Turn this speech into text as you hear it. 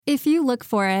If you look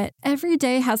for it, every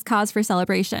day has cause for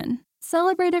celebration.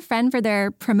 Celebrate a friend for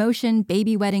their promotion,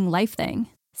 baby wedding, life thing.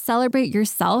 Celebrate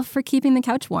yourself for keeping the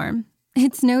couch warm.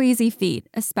 It's no easy feat,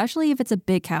 especially if it's a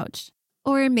big couch.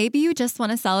 Or maybe you just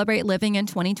want to celebrate living in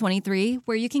 2023,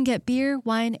 where you can get beer,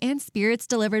 wine, and spirits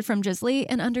delivered from Drizzly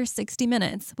in under 60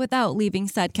 minutes without leaving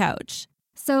said couch.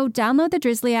 So download the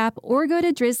Drizzly app or go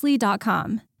to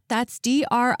drizzly.com. That's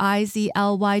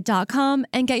DRIZLY.com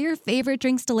and get your favorite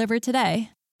drinks delivered today.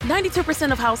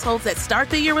 92% of households that start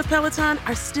the year with Peloton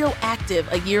are still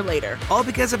active a year later. All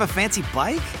because of a fancy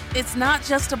bike? It's not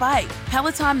just a bike.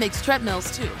 Peloton makes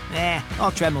treadmills too. All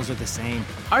treadmills are the same.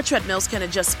 Our treadmills can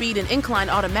adjust speed and incline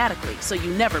automatically, so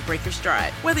you never break your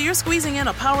stride. Whether you're squeezing in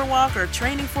a power walk or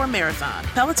training for a marathon,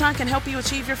 Peloton can help you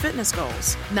achieve your fitness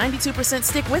goals. 92%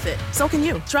 stick with it. So can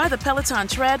you. Try the Peloton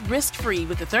Tread risk-free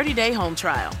with the 30-day home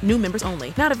trial. New members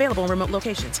only. Not available in remote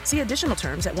locations. See additional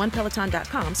terms at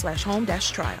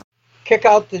onepeloton.com/home-trial. Kick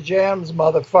out the jams,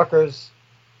 motherfuckers.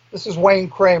 This is Wayne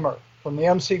Kramer from the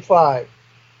MC5,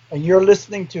 and you're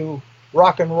listening to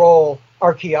Rock and Roll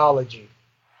Archaeology.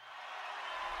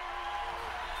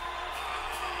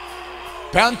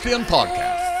 Pantheon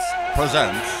Podcasts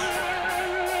presents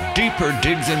Deeper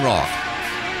Digs in Rock,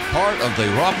 part of the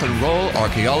Rock and Roll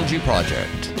Archaeology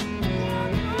Project.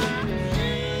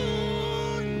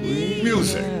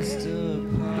 Music,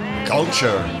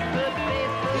 culture,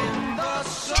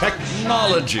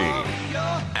 technology,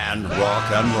 and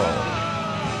rock and roll.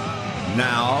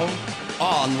 Now,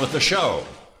 on with the show.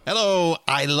 Hello,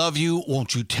 I love you.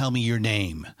 Won't you tell me your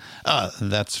name?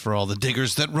 That's for all the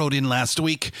diggers that wrote in last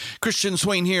week. Christian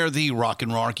Swain here, the rock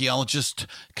and roll archaeologist,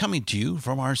 coming to you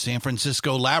from our San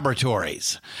Francisco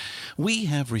laboratories. We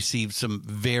have received some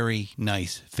very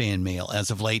nice fan mail as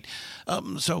of late,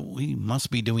 so we must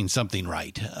be doing something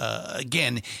right.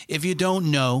 Again, if you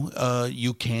don't know,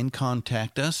 you can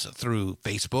contact us through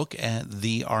Facebook at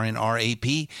the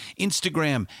RNRAP,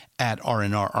 Instagram at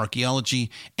RNR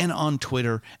Archaeology, and on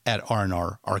Twitter at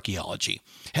RNR Archaeology.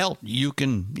 Hell, you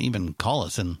can even call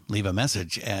us and leave a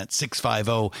message at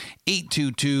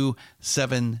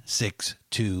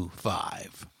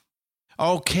 650-822-7625.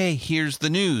 Okay, here's the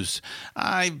news.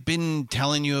 I've been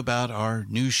telling you about our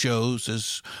new shows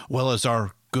as well as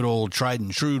our good old tried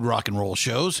and true rock and roll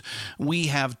shows. We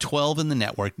have 12 in the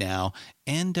network now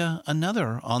and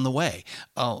another on the way.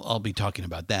 I'll be talking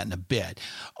about that in a bit.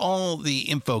 All the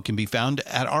info can be found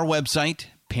at our website,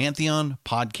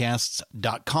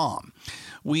 pantheonpodcasts.com.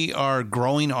 We are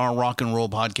growing our rock and roll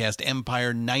podcast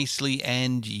empire nicely,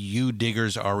 and you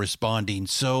diggers are responding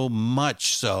so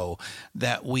much so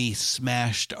that we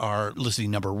smashed our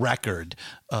listening number record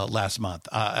last month.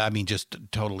 I mean, just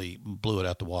totally blew it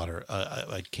out the water.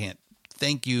 I can't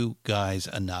thank you guys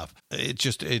enough.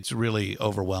 It's really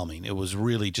overwhelming. It was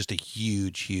really just a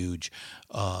huge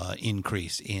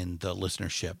increase in the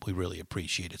listenership. We really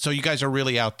appreciate it. So you guys are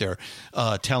really out there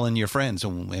telling your friends,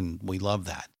 and we love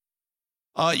that.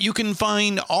 You can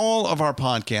find all of our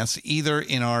podcasts either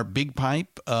in our Big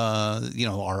Pipe,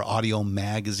 our audio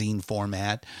magazine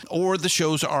format, or the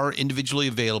shows are individually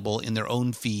available in their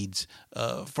own feeds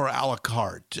for a la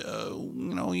carte,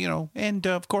 and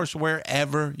of course,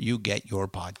 wherever you get your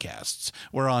podcasts.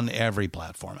 We're on every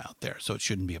platform out there, so it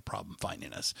shouldn't be a problem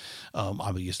finding us.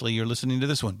 Obviously, you're listening to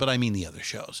this one, but I mean the other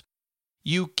shows.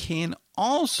 You can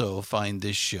also find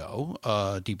this show,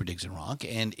 Deeper Digs in Rock,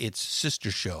 and its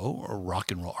sister show, Rock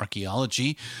and Roll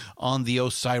Archaeology, on the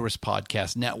Osiris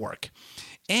Podcast Network.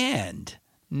 And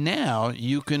now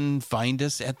you can find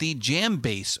us at the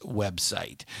Jambase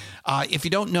website. If you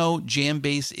don't know,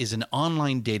 Jambase is an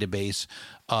online database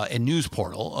and news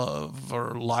portal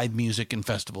for live music and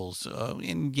festivals.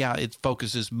 It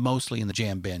focuses mostly in the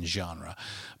jam band genre.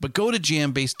 But go to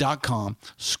jambase.com,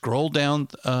 scroll down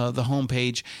the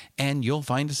homepage, and you'll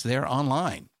find us there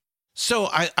online. So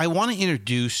I want to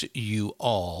introduce you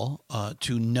all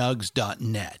to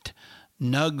nugs.net.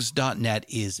 Nugs.net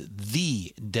is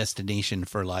the destination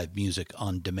for live music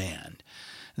on demand.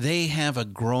 They have a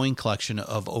growing collection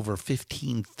of over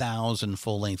 15,000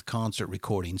 full-length concert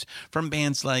recordings from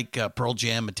bands like Pearl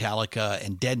Jam, Metallica,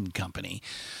 and Dead & Company.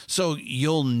 So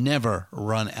you'll never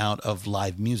run out of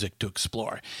live music to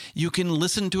explore. You can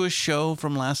listen to a show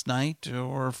from last night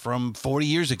or from 40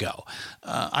 years ago.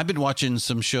 I've been watching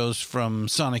some shows from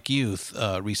Sonic Youth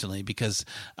recently because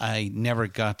I never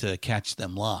got to catch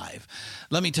them live.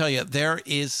 Let me tell you, there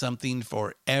is something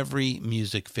for every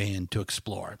music fan to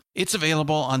explore. It's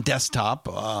available on desktop,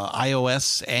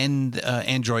 iOS and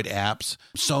Android apps,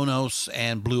 Sonos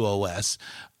and Blue OS.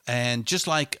 And just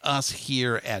like us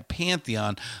here at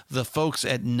Pantheon, the folks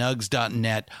at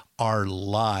nugs.net are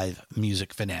live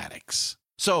music fanatics.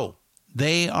 So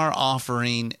they are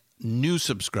offering new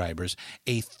subscribers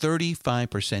a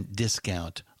 35%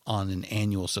 discount on an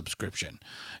annual subscription.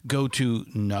 Go to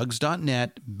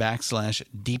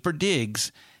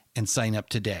nugs.net/deeperdigs and sign up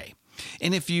today.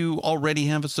 And if you already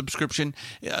have a subscription,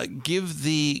 give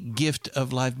the gift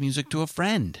of live music to a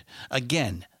friend.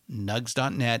 Again,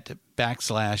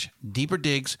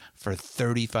 nugs.net/deeperdigs for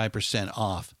 35%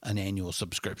 off an annual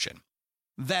subscription.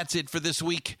 That's it for this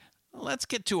week. Let's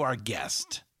get to our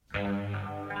guest.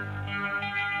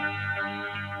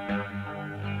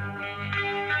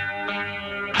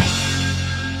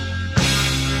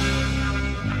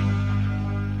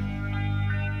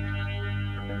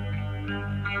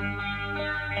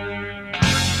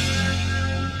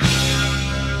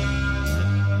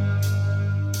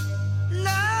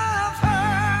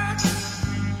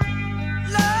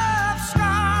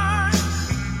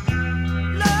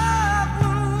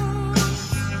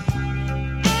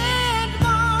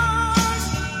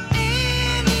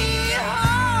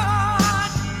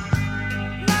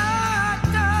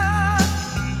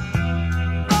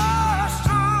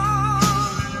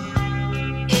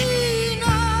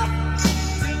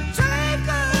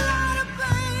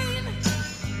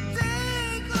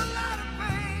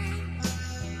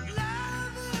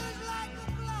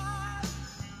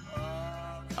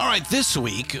 All right, this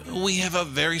week we have a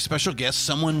very special guest,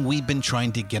 someone we've been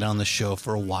trying to get on the show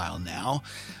for a while now.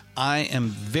 I am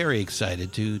very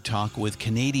excited to talk with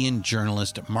Canadian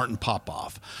journalist Martin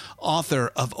Popoff,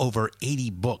 author of over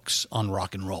 80 books on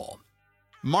rock and roll.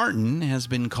 Martin has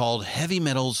been called heavy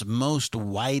metal's most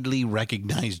widely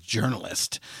recognized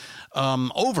journalist.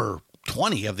 Over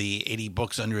 20 of the 80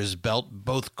 books under his belt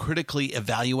both critically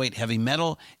evaluate heavy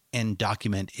metal and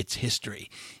document its history.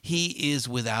 He is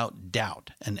without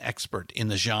doubt an expert in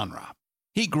the genre.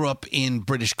 He grew up in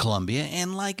British Columbia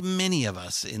and, like many of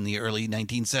us in the early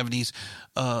 1970s,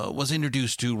 was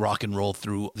introduced to rock and roll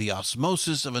through the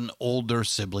osmosis of an older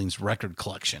sibling's record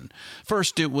collection.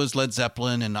 First, it was Led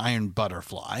Zeppelin and Iron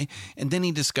Butterfly, and then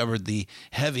he discovered the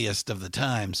heaviest of the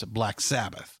times, Black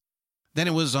Sabbath. Then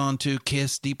it was on to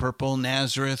Kiss, Deep Purple,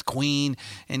 Nazareth, Queen,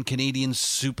 and Canadian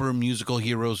super musical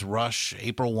heroes Rush,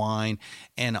 April Wine,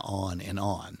 and on and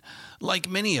on. Like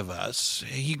many of us,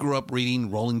 he grew up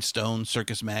reading Rolling Stone,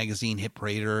 Circus Magazine, Hit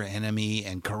Parader, NME,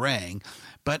 and Kerrang!,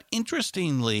 but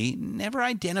interestingly, never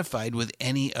identified with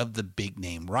any of the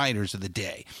big-name writers of the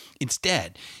day.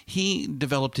 Instead, he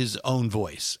developed his own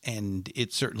voice, and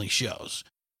it certainly shows.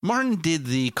 Martin did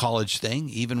the college thing,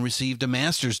 even received a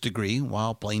master's degree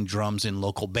while playing drums in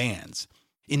local bands.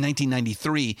 In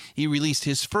 1993, he released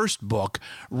his first book,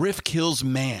 Riff Kills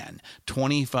Man,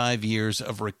 25 Years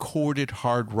of Recorded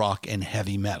Hard Rock and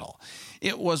Heavy Metal.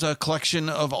 It was a collection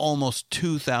of almost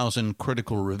 2,000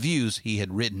 critical reviews he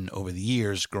had written over the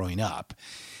years growing up.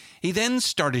 He then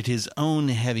started his own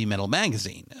heavy metal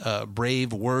magazine,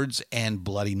 Brave Words and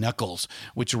Bloody Knuckles,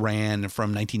 which ran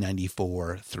from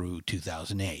 1994 through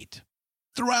 2008.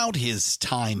 Throughout his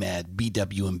time at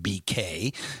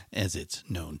BWMBK, as it's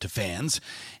known to fans,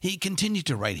 he continued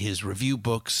to write his review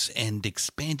books and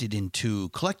expanded into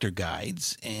collector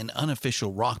guides and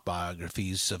unofficial rock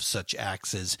biographies of such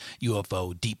acts as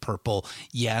UFO, Deep Purple,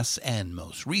 Yes, and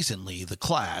most recently, The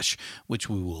Clash, which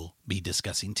we will be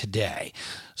discussing today.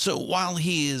 So while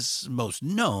he is most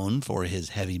known for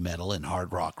his heavy metal and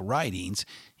hard rock writings,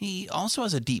 he also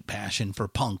has a deep passion for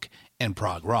punk and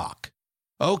prog rock.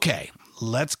 Okay,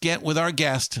 let's get with our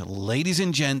guest, ladies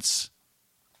and gents,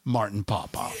 Martin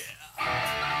Popoff.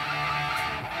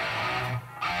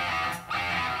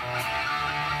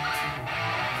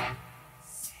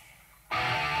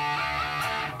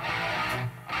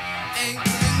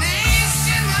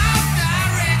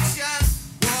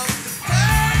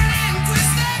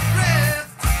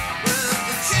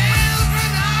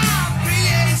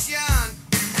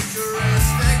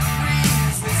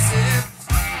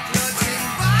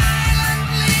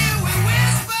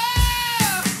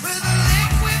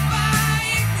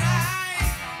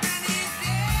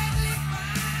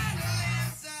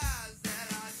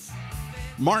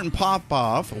 Martin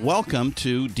Popoff, welcome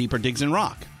to Deeper Digs in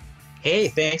Rock. Hey,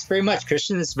 thanks very much,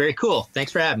 Christian. This is very cool.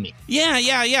 Thanks for having me.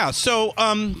 Yeah. So,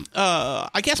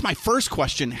 I guess my first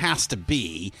question has to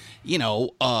be,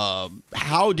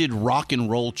 how did rock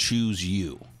and roll choose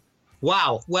you?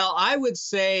 Wow. Well, I would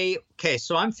say, okay,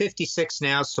 so I'm 56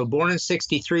 now, so born in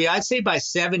 63. I'd say by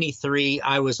 73,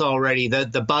 I was already,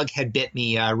 the bug had bit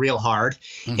me real hard.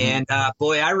 Mm-hmm. And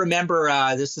boy, I remember,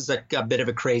 this is a bit of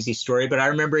a crazy story, but I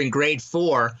remember in grade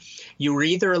 4, you were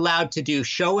either allowed to do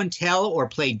show and tell or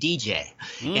play DJ.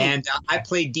 And I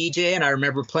played DJ, and I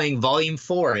remember playing Volume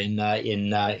 4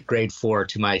 in grade 4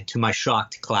 to my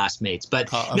shocked classmates.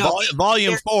 But no,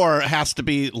 Volume 4 has to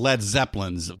be Led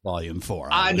Zeppelin's Volume 4.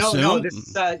 No,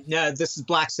 this is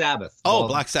Black Sabbath. Oh,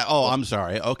 Black Sabbath. Oh, I'm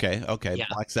sorry. Okay. Yeah.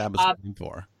 Black Sabbath Volume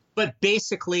 4. But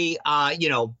basically,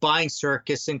 buying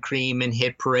Circus and Cream and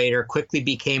Hit Parader quickly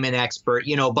became an expert.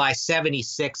 By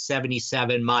 76,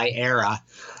 77, my era,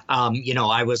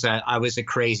 I was a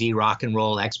crazy rock and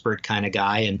roll expert kind of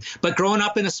guy. But growing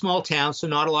up in a small town, so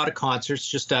not a lot of concerts,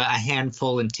 just a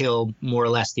handful until more or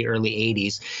less the early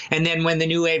 80s. And then when the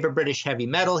new wave of British heavy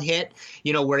metal hit,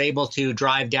 we're able to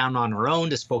drive down on our own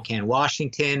to Spokane,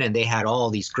 Washington, and they had all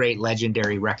these great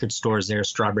legendary record stores there,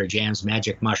 Strawberry Jams,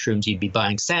 Magic Mushrooms. You'd be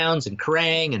buying Sounds and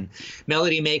Kerrang and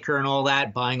Melody Maker and all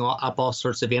that, buying up all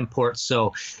sorts of imports.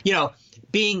 So,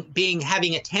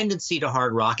 having a tendency to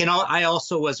hard rock. And I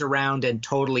also was around and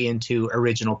totally into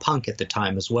original punk at the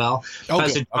time as well. Okay. I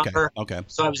was a drummer,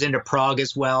 so I was into prog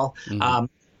as well. Mm-hmm.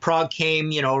 Prog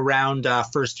came, around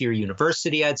first year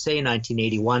university, I'd say, in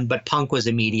 1981, but punk was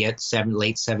immediate,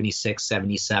 late 76,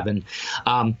 77.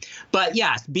 But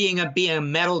yeah, being a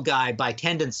metal guy by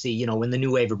tendency, when the new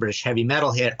wave of British heavy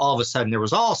metal hit, all of a sudden there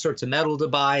was all sorts of metal to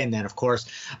buy. And then, of course,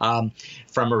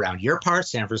 from around your part,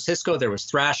 San Francisco, there was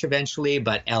thrash eventually,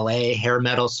 but LA, hair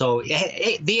metal. So the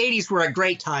 80s were a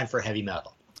great time for heavy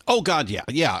metal. Oh, God,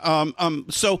 yeah.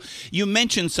 So you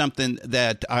mentioned something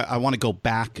that I want to go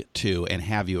back to and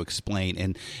have you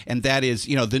explain, and that is,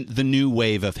 the new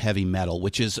wave of heavy metal,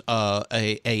 which is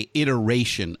a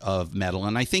iteration of metal.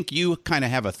 And I think you kind of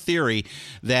have a theory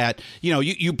that,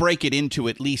 you break it into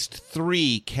at least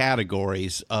 3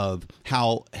 categories of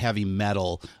how heavy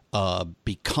metal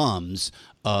becomes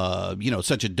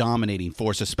such a dominating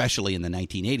force, especially in the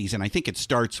 1980s. And I think it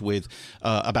starts with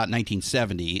about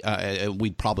 1970.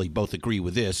 We'd probably both agree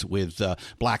with this, with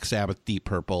Black Sabbath, Deep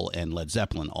Purple, and Led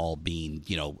Zeppelin all being,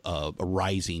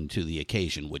 rising to the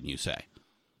occasion, wouldn't you say?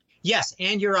 Yes,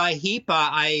 and Uriah Heep.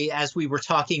 As we were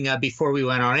talking before we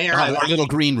went on air, our little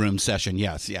green room session.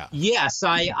 Yes, yeah. Yes,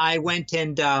 I went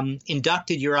and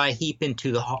inducted Uriah Heep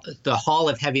into the Hall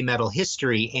of Heavy Metal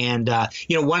History, and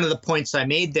one of the points I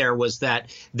made there was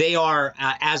that they are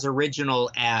as original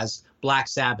as Black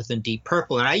Sabbath and Deep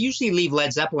Purple. And I usually leave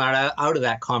Led Zeppelin out of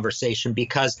that conversation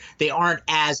because they aren't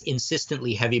as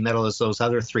insistently heavy metal as those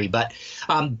other 3. But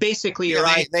basically,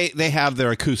 they have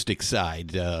their acoustic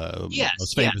side,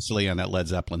 most famously on that Led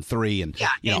Zeppelin 3, and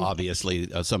obviously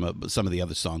some of the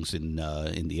other songs in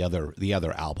the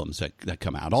other albums that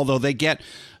come out. Although they get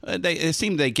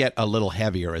a little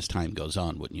heavier as time goes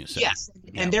on, wouldn't you say? Yes,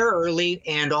 and they're early,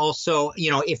 and also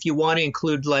if you want to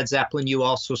include Led Zeppelin, you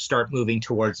also start moving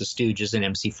towards the Stooges and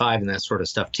MC5 and that sort of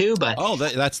stuff too. But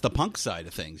that's the punk side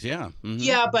of things, yeah. Mm-hmm.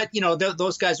 Yeah, but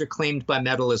those guys are claimed by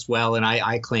metal as well, and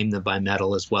I claim them by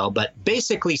metal as well. But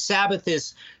basically, Sabbath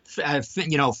is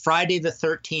Friday the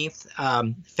 13th,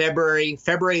 February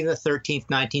the 13th,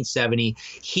 1970.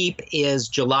 Heap is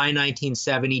July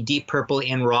 1970. Deep Purple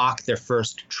in Rock, their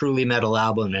first truly metal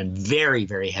album, and very,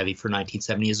 very heavy for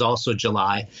 1970, is also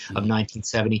July of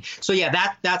 1970. So yeah,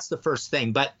 that's the first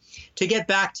thing. But to get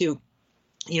back to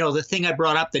the thing I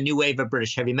brought up, the new wave of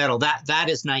British heavy metal, that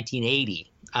is 1980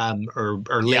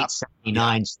 or late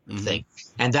 79 thing.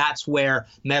 And that's where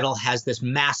metal has this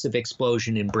massive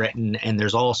explosion in Britain, and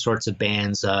there's all sorts of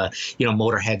bands,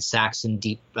 Motorhead, Saxon,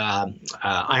 Deep,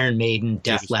 Iron Maiden,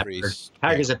 Def Leppard,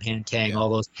 Tigers of Pantang, all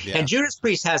those. Yeah. And Judas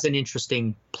Priest has an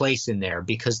interesting place in there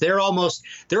because they're almost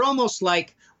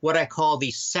like what I call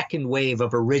the second wave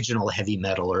of original heavy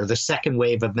metal, or the second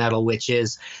wave of metal, which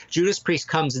is Judas Priest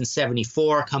comes in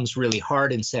 74, comes really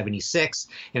hard in 76.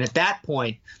 And at that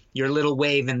point, your little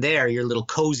wave in there, your little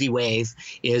cozy wave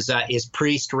is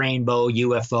Priest, Rainbow,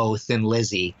 UFO, Thin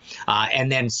Lizzy.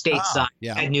 And then stateside,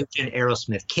 Ted Nugent,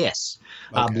 Aerosmith, Kiss,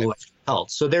 Blue Oyster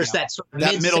Cult. So there's that sort of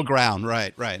that middle ground,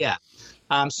 right. Yeah.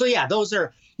 Those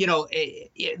are,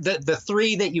 the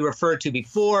 3 that you referred to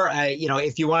before.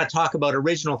 If you want to talk about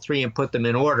original 3 and put them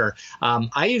in order,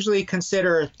 I usually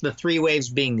consider the 3 waves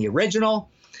being the original,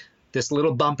 this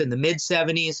little bump in the mid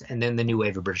 70s, and then the new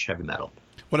wave of British heavy metal.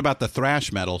 What about the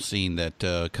thrash metal scene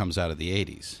that comes out of the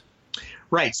 80s?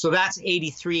 Right. So that's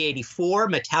 83, 84.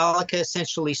 Metallica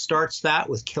essentially starts that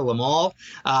with Kill 'Em All.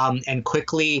 And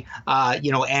quickly,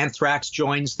 Anthrax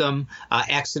joins them.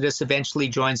 Exodus eventually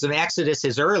joins them. Exodus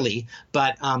is early,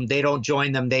 but they don't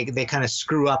join them. They kind of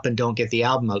screw up and don't get the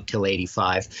album out till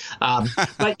 85.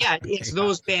 But yeah, it's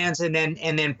those bands and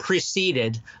then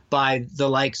preceded by the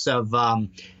likes of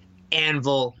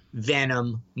Anvil,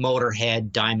 Venom,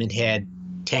 Motorhead, Diamond Head,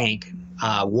 Tank,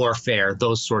 Warfare,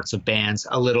 those sorts of bands,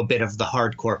 a little bit of the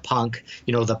hardcore punk,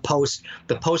 the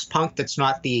post punk that's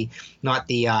not the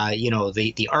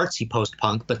artsy post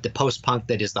punk, but the post punk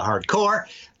that is the hardcore,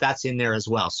 that's in there as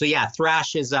well. So yeah,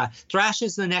 thrash is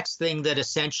the next thing that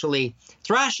essentially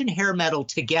thrash and hair metal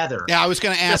together. Yeah, I was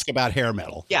going to ask about hair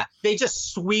metal. Yeah, they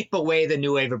just sweep away the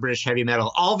new wave of British heavy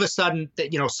metal. All of a sudden,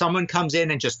 someone comes in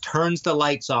and just turns the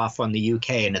lights off on the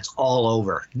UK, and it's all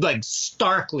over, like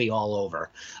starkly all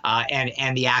over.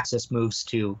 And the axis moves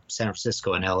to San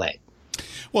Francisco and LA.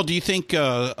 Well, do you think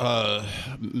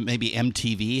maybe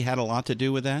MTV had a lot to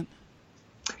do with that?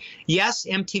 Yes,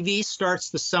 MTV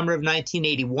starts the summer of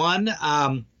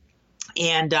 1981.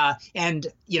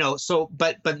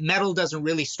 But metal doesn't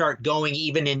really start going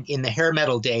even in the hair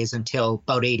metal days until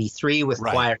about 83 with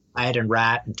Quiet Riot and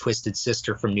Rat and Twisted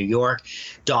Sister from New York,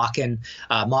 Dokken,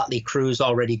 Motley Crue's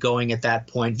already going at that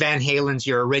point. Van Halen's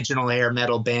your original hair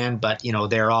metal band, but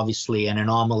they're obviously an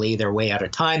anomaly. They're way out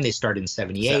of time. They started in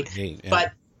 78. Yeah.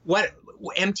 But what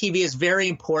MTV is very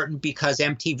important because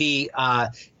MTV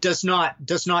does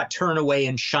not turn away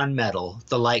and shun metal,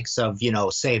 the likes of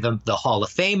say the Hall of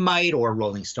Fame might, or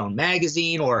Rolling Stone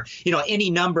magazine, or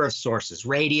any number of sources,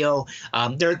 radio.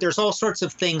 There's all sorts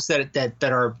of things that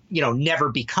are never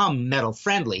become metal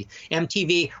friendly.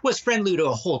 MTV was friendly to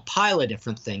a whole pile of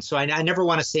different things, so I never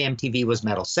want to say MTV was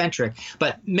metal centric,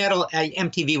 but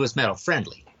MTV was metal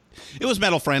friendly. It was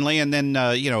metal friendly, and then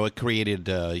it created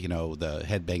the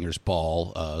Headbangers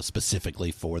Ball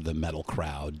specifically for the metal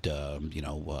crowd.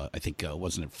 I think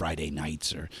wasn't it Friday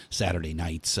nights or Saturday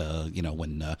nights?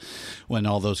 When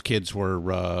all those kids were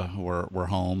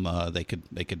home, they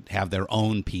could have their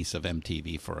own piece of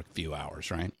MTV for a few hours,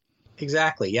 right?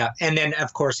 Exactly, yeah. And then,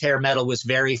 of course, hair metal was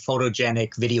very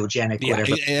photogenic, videogenic,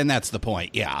 whatever. And that's the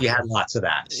point, yeah. You had lots of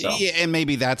that. So. Yeah, and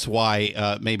maybe that's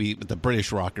why maybe the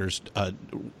British rockers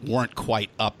weren't quite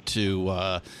up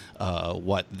to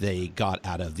what they got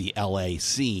out of the L.A.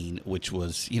 scene, which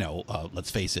was, let's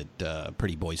face it,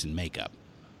 pretty boys in makeup.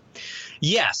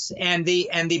 Yes, and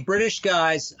the British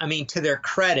guys, I mean, to their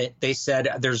credit, they said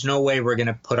there's no way we're going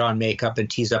to put on makeup and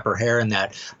tease up her hair and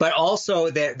that. But also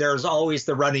there's always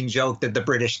the running joke that the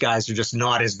British guys are just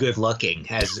not as good looking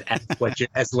as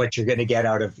what you're going to get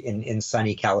out of in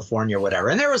sunny California or whatever.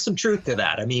 And there was some truth to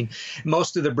that. I mean,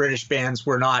 most of the British bands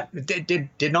were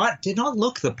did not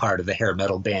look the part of the hair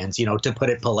metal bands, to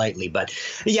put it politely. But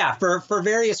yeah, for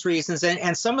various reasons,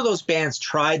 and some of those bands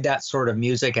tried that sort of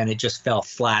music and it just fell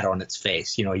flat on its face.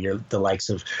 You're the likes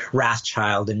of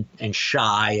Wrathchild and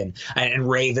Shy and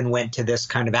Raven went to this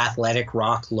kind of athletic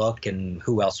rock look, and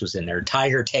who else was in there?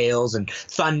 Tiger Tails and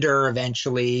Thunder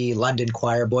eventually, London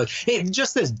Choir Boys.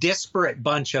 Just this disparate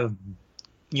bunch of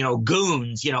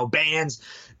goons, bands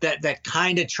that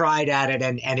kind of tried at it,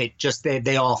 and it just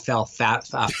they all fell flat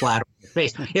on their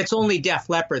face. It's only Def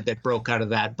Leppard that broke out of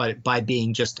that, but by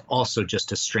being just a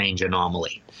strange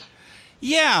anomaly.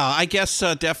 Yeah, I guess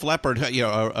Def Leppard,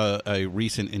 a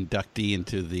recent inductee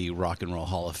into the Rock and Roll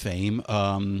Hall of Fame,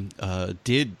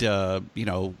 did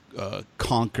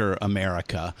conquer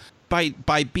America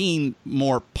by being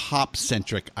more pop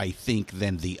centric, I think,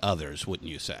 than the others, wouldn't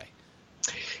you say?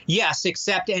 Yes,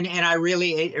 except, and I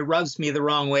really, it rubs me the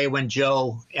wrong way when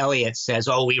Joe Elliott says,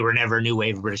 oh, we were never a new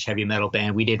wave British heavy metal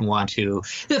band. We didn't want to.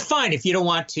 Fine, if you don't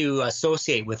want to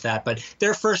associate with that. But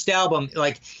their first album,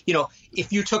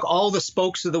 if you took all the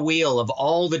spokes of the wheel of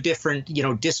all the different,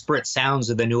 disparate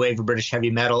sounds of the new wave of British heavy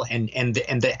metal, and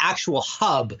the actual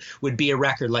hub would be a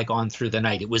record like On Through the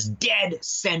Night. It was dead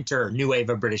center new wave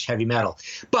of British heavy metal.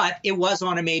 But it was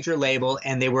on a major label,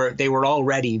 and they were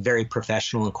already very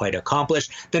professional and quite accomplished.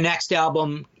 The next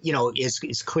album,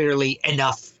 is clearly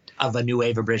enough of a new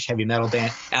wave of British heavy metal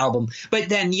band album. But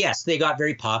then, yes, they got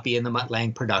very poppy in the Mutt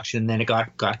Lange production. Then it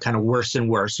got kind of worse and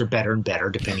worse, or better and better,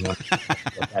 depending on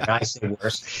that. I say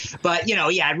worse. But,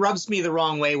 it rubs me the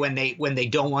wrong way when they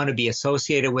don't want to be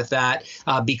associated with that,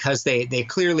 because they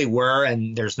clearly were,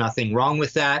 and there's nothing wrong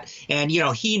with that. And,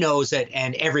 he knows it,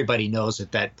 and everybody knows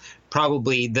it, that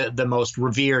probably the most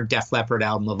revered Def Leppard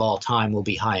album of all time will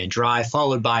be High and Dry,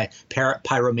 followed by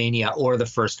Pyromania or the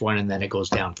first one, and then it goes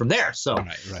down from there. So,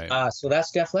 right. So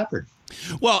that's Def Leppard.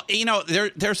 Well,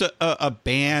 there's a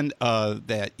band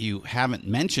that you haven't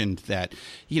mentioned that,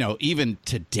 even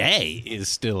today is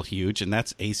still huge, and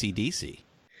that's AC/DC.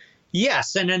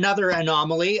 Yes, and another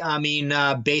anomaly. I mean,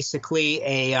 basically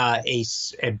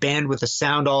a band with a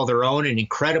sound all their own, an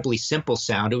incredibly simple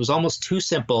sound. It was almost too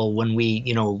simple when we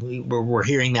were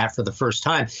hearing that for the first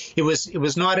time. It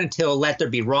was not until Let There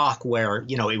Be Rock where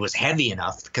it was heavy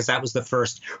enough, because that was the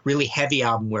first really heavy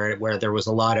album where there was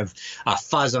a lot of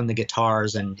fuzz on the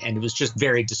guitars, and it was just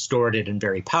very distorted and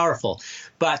very powerful.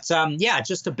 But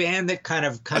just a band that kind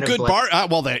of a good bar.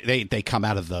 Well, they come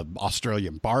out of the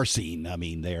Australian bar scene. I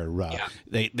mean, they're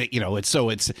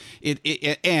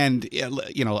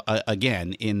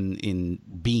again in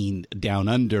being down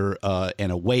under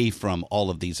and away from all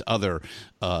of these other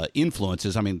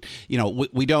influences. I mean,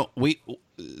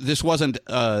 this wasn't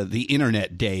the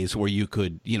internet days where you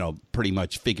could, pretty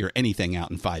much figure anything out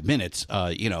in 5 minutes.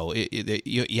 You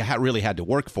really had to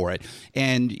work for it,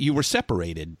 and you were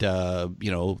separated,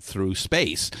 through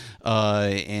space,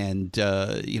 and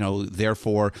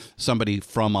therefore somebody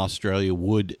from Australia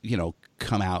would,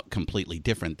 come out completely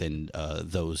different than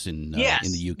those in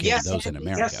the UK and those in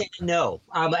America. Yes and no.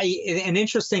 An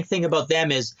interesting thing about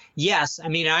them is, yes, I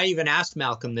mean, I even asked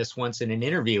Malcolm this once in an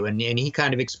interview, and he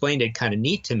kind of explained it kind of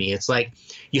neat to me. It's like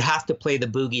you have to play the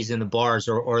boogies in the bars,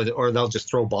 or they'll just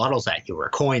throw bottles at you or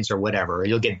coins or whatever, or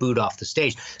you'll get booed off the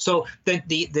stage. So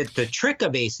the trick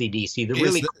of AC/DC,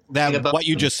 what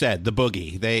you just said, the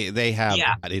boogie, they have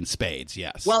that in spades.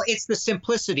 Yes. Well, it's the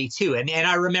simplicity too, and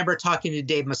I remember talking to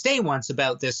Dave Mustaine once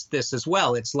about this as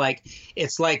well. It's like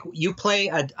you play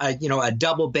a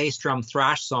double bass drum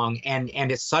thrash song, and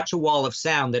it's such a wall of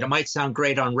sound that it might sound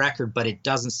great on record, but it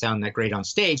doesn't sound that great on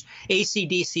stage.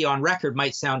 AC/DC on record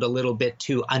might sound a little bit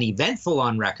too uneventful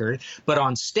on record, but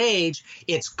on stage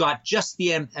it's got just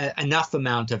the enough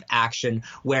amount of action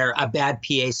where a bad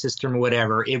PA system or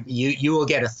whatever, you will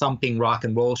get a thumping rock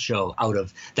and roll show out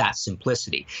of that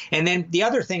simplicity. And then the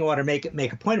other thing I want to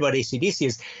make a point about AC/DC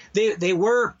is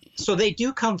they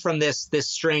do come from this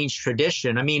strange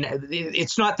tradition. I mean,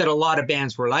 it's not that a lot of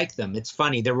bands were like them. It's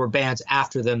funny. There were bands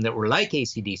after them that were like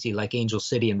AC/DC, like Angel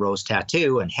City and Rose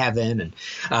Tattoo and Heaven.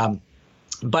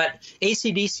 But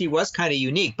AC/DC was kind of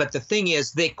unique. But the thing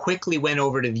is, they quickly went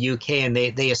over to the UK, and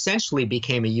they essentially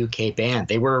became a UK band.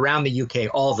 They were around the UK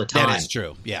all the time. That is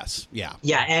true. Yes. Yeah.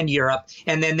 Yeah, and Europe.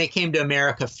 And then they came to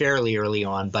America fairly early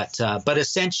on. But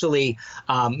essentially,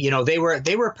 they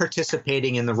were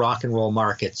participating in the rock and roll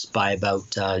markets by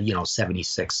about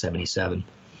 76, 77.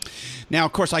 Now,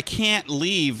 of course, I can't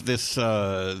leave this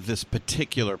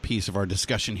particular piece of our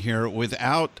discussion here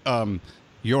without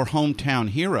your hometown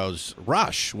heroes,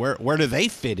 Rush. Where do they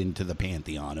fit into the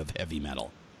pantheon of heavy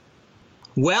metal?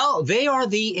 Well, they are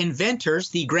the inventors,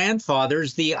 the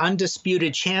grandfathers, the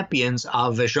undisputed champions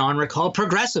of a genre called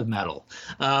progressive metal.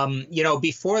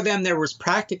 Before them, there was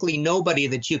practically nobody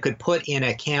that you could put in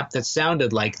a camp that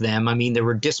sounded like them. I mean, there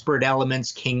were disparate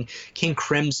elements: King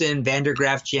Crimson,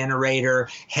 Vandergraaf Generator,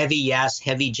 Heavy Yes,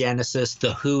 Heavy Genesis,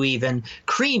 The Who, even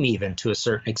Cream, even to a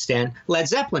certain extent, Led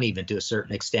Zeppelin, even to a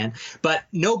certain extent, but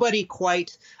nobody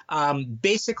quite.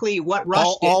 Basically, what Rush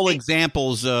all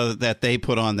examples that they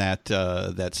put on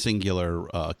that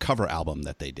singular cover album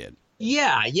that they did.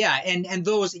 Yeah, and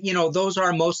those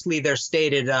are mostly their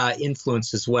stated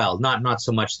influence as well. Not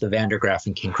so much the Vandergraaf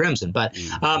and King Crimson, but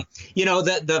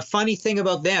the funny thing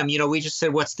about them, we just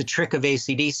said, what's the trick of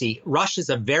AC/DC? Rush is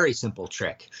a very simple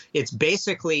trick. It's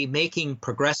basically making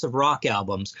progressive rock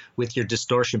albums with your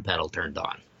distortion pedal turned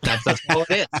on. That's all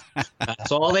it is.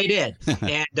 That's all they did,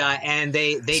 and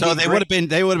they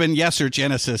would have been Yes or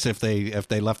Genesis if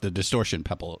they left the distortion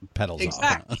pedals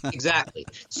exactly, off. Exactly.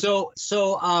 So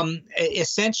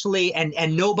essentially,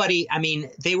 and nobody. I mean,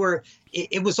 they were.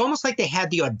 It was almost like they had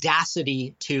the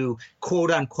audacity to, quote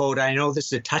unquote, I know this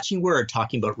is a touching word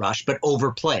talking about Rush, but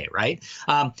overplay, right?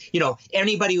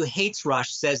 Anybody who hates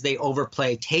Rush says they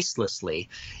overplay tastelessly.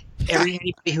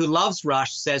 Anybody who loves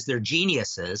Rush says they're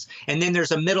geniuses, and then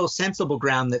there's a middle sensible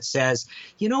ground that says,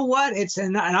 you know what?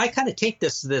 And I kind of take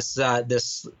this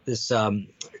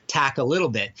tack a little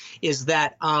bit, is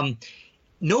that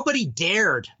nobody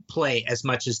dared play as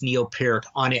much as Neil Peart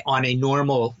on a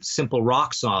normal simple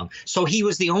rock song, so he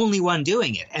was the only one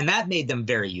doing it, and that made them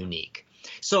very unique.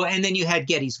 So, and then you had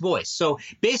Geddy's voice. So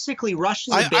basically, Rush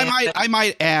is a band I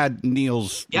might add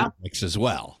Neil's lyrics as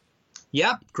well.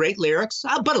 Yep, great lyrics,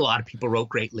 but a lot of people wrote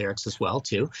great lyrics as well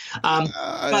too.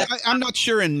 I'm not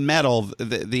sure in metal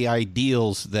the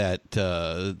ideals that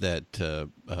Mr.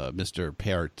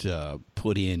 Peart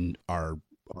put in are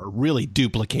really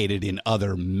duplicated in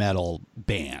other metal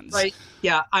bands. Right.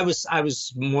 Yeah, I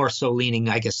was more so leaning,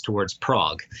 I guess, towards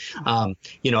prog. I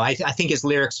think his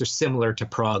lyrics are similar to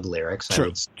prog lyrics.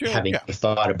 True. Having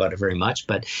thought about it very much,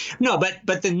 but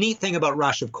the neat thing about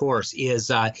Rush, of course, is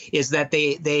that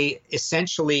they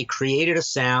essentially created a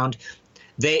sound.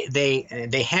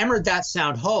 They hammered that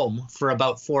sound home for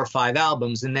about 4 or 5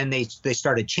 albums, and then they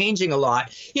started changing a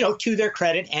lot, to their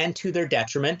credit and to their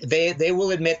detriment. They will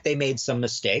admit they made some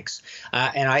mistakes,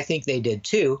 and I think they did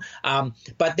too.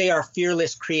 But they are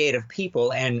fearless, creative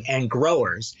people and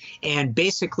growers, and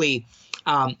basically,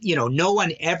 no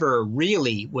one ever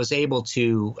really was able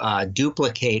to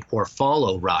duplicate or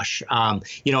follow Rush.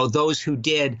 Those who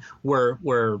did were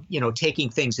taking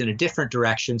things in a different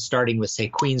direction, starting with, say,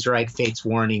 Queensryche, Fates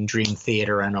Warning, Dream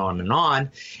Theater, and on,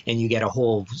 and you get a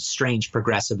whole strange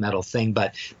progressive metal thing.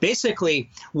 But basically,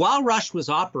 while Rush was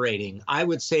operating, I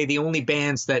would say the only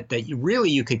bands that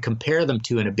you could compare them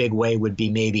to in a big way would be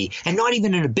maybe, and not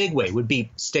even in a big way, would be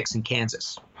Styx and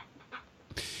Kansas.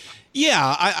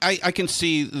 Yeah, I can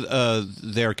see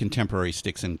their contemporary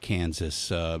Styx and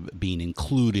Kansas being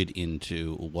included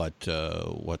into what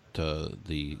the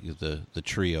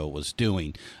trio was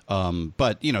doing.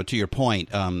 But to your point,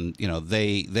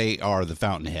 they are the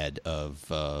fountainhead of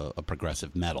a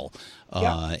progressive metal,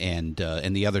 and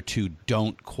the other two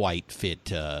don't quite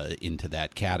fit into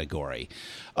that category.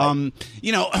 So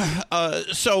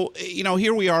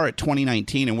here we are at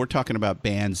 2019, and we're talking about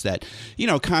bands that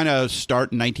kind of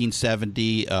start in 1970,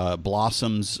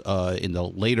 blossoms in the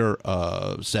later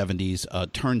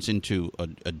 70s, turns into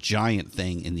a giant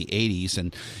thing in the 80s,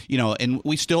 and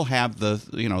we still have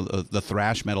the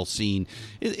thrash metal scene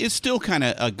is still kind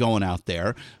of going out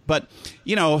there. But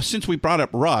since we brought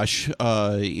up Rush,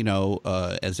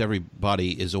 as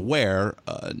everybody is aware,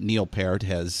 Neil Peart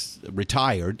has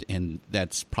retired, and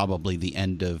that's probably the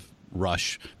end of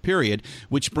Rush, period.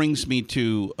 Which brings me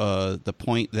to the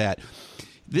point that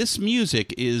this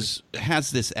music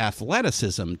has this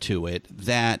athleticism to it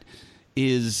that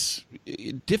is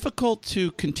difficult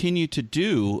to continue to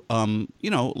do,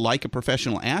 like a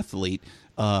professional athlete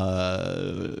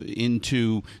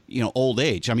into old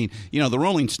age. I mean, the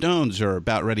Rolling Stones are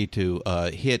about ready to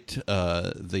hit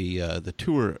the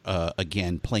tour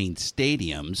again, playing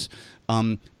stadiums,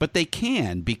 but they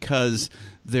can because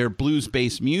their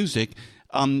blues-based music.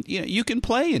 You can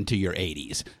play into your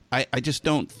 80s. I just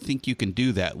don't think you can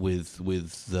do that with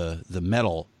the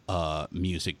metal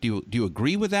music. Do you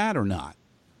agree with that or not?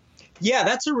 Yeah,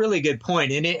 that's a really good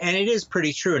point, and it is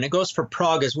pretty true, and it goes for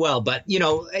prog as well. But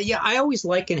I always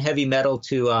liken heavy metal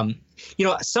to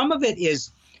some of it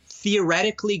is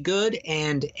theoretically good,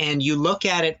 and you look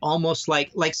at it almost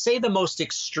like say the most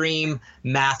extreme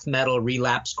math metal,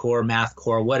 relapse core,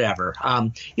 mathcore, whatever.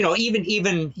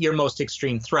 Even your most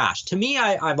extreme thrash. To me,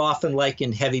 I've often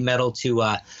likened heavy metal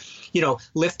to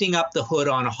lifting up the hood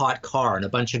on a hot car and a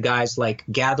bunch of guys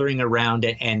gathering around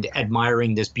it and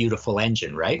admiring this beautiful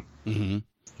engine, right? Mm-hmm.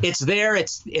 It's there.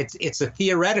 It's a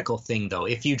theoretical thing, though.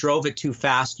 If you drove it too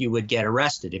fast, you would get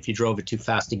arrested. If you drove it too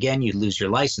fast again, you'd lose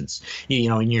your license.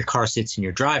 And your car sits in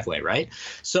your driveway, right?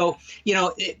 So,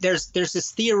 there's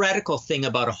this theoretical thing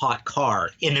about a hot car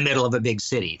in the middle of a big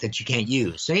city that you can't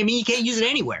use. I mean, you can't use it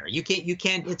anywhere. You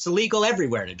can't. It's illegal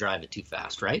everywhere to drive it too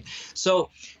fast, right?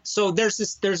 So there's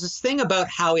this thing about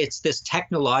how it's this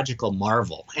technological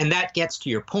marvel, and that gets to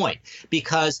your point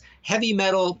because heavy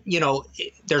metal,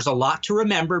 there's a lot to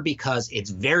remember because it's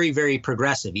very, very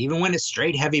progressive. Even when it's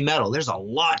straight heavy metal, there's a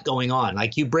lot going on.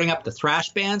 Like you bring up the thrash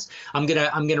bands. I'm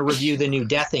gonna review the new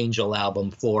Death Angel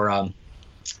album for our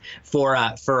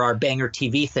Banger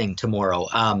TV thing tomorrow.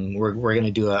 We're gonna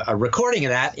do a recording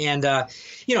of that, and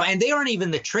and they aren't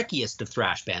even the trickiest of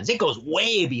thrash bands. It goes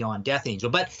way beyond Death Angel,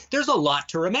 but there's a lot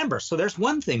to remember. So there's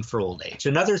one thing for old age.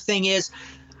 Another thing is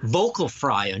vocal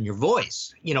fry on your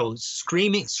voice,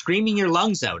 screaming your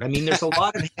lungs out. I mean, there's a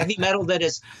lot of heavy metal that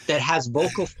has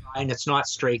vocal fry and it's not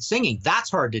straight singing.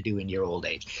 That's hard to do in your old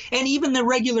age. And even the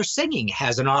regular singing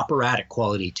has an operatic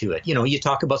quality to it. You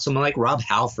talk about someone like Rob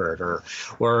Halford or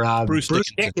Bruce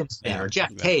Dickinson or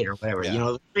Jeff Tate or whatever,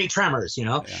 the Three Tremors,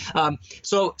 Yeah.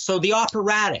 So the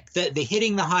operatic, the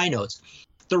hitting the high notes,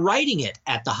 the writing it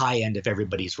at the high end of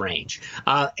everybody's range,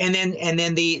 and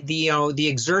then the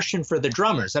exertion for the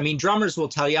drummers. I mean, drummers will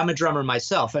tell you. I'm a drummer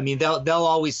myself. I mean, they'll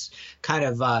always kind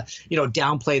of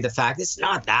downplay the fact it's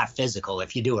not that physical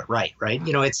if you do it right.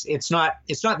 It's not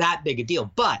that big a deal.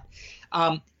 But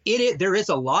there is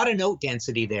a lot of note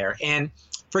density there. And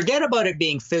forget about it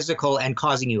being physical and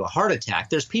causing you a heart attack.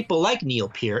 There's people like Neil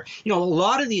Peart. A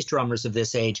lot of these drummers of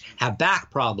this age have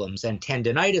back problems and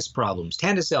tendinitis problems,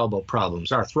 tennis elbow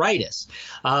problems, arthritis.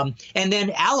 And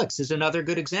then Alex is another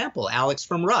good example. Alex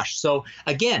from Rush. So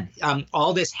again,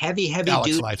 all this heavy Alex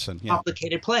dude, Lifeson, yeah.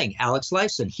 complicated playing. Alex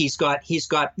Lifeson. He's got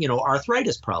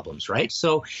arthritis problems, right?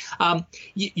 So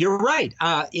you're right.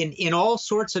 In all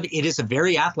sorts of, it is a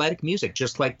very athletic music,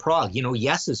 just like prog.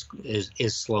 Yes is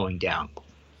slowing down.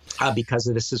 Because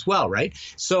of this as well, right?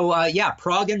 So,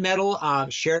 prog and metal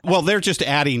share. Well, they're just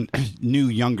adding new,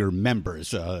 younger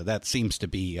members. That seems to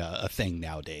be a thing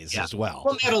nowadays as well.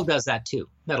 Well, metal does that too.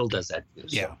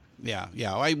 So. Yeah.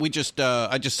 I just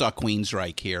saw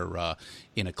Queensryche here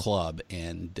in a club,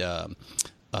 and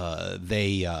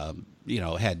they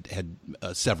had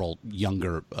several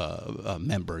younger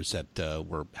members that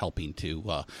were helping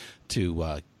to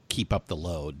keep up the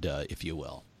load, if you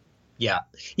will. Yeah.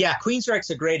 Queensryche's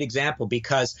a great example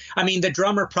because, the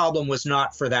drummer problem was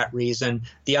not for that reason.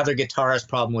 The other guitarist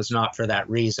problem was not for that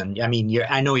reason.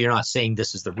 I know you're not saying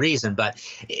this is the reason, but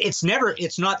it's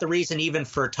not the reason even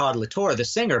for Todd Latour, the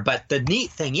singer. But the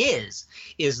neat thing is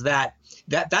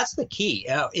that's the key.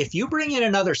 If you bring in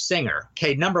another singer,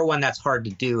 okay, number one, that's hard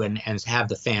to do and have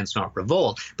the fans not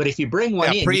revolt. But if you bring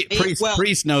one in,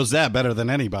 Priest knows that better than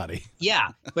anybody. Yeah,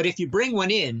 but if you bring one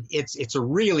in, it's a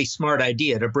really smart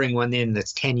idea to bring one in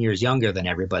that's 10 years younger than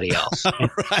everybody else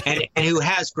and who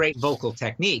has great vocal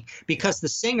technique, because the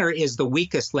singer is the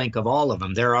weakest link of all of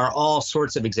them. There are all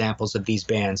sorts of examples of these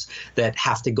bands that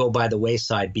have to go by the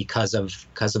wayside because of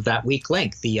that weak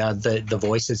link, the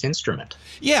voice's instrument.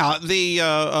 Yeah,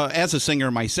 as a singer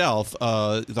myself,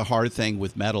 the hard thing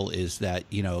with metal is that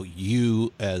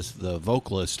you as the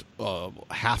vocalist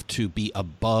have to be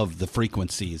above the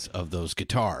frequencies of those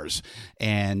guitars,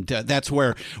 and that's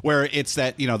where it's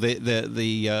that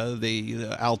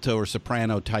the alto or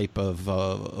soprano type of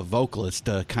vocalist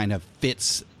kind of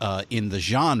fits in the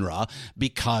genre,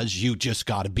 because you just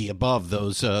got to be above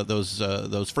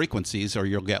those frequencies or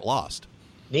you'll get lost.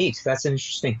 Neat. That's an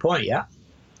interesting point. Yeah.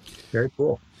 Very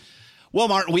cool. Well,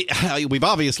 Martin, we've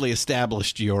obviously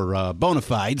established your bona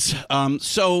fides.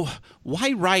 So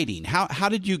why writing? How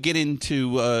did you get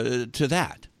into to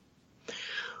that?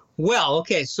 Well,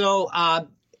 okay. So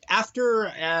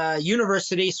after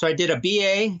university, so I did a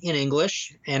BA in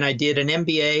English and I did an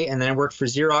MBA, and then I worked for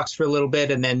Xerox for a little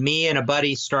bit. And then me and a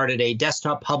buddy started a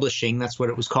desktop publishing. That's what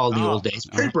it was called in the old days,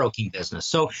 print broking business.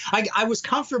 So I was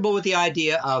comfortable with the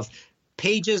idea of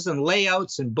pages and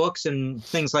layouts and books and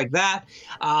things like that.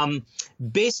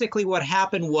 Basically what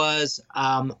happened was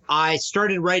I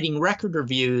started writing record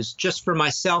reviews just for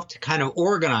myself to kind of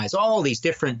organize all these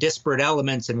different disparate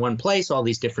elements in one place, all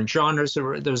these different genres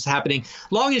that was happening.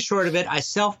 Long and short of it, I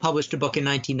self-published a book in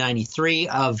 1993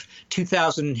 of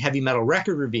 2,000 heavy metal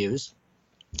record reviews.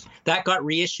 That got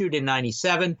reissued in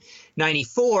 97.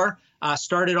 94,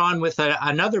 started on with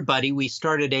another buddy. We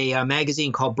started a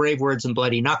magazine called Brave Words and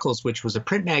Bloody Knuckles, which was a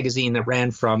print magazine that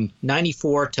ran from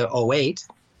 94 to 08.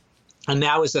 And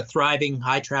now is a thriving,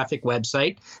 high-traffic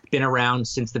website, been around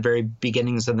since the very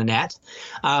beginnings of the net.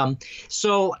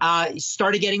 So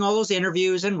started getting all those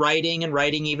interviews and writing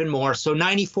even more. So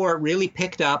 94, it really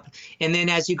picked up. And then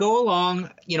as you go along,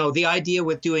 the idea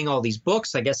with doing all these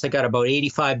books, I guess I got about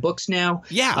 85 books now.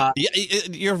 Yeah,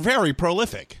 you're very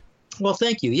prolific. Well,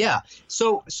 thank you. Yeah.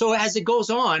 So as it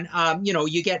goes on,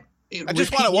 you get. I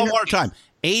just want it one more time.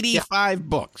 85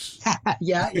 books.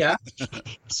 Yeah.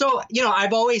 So,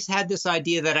 I've always had this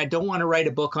idea that I don't want to write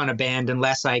a book on a band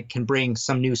unless I can bring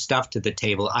some new stuff to the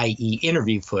table, i.e.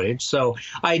 interview footage. So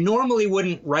I normally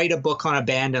wouldn't write a book on a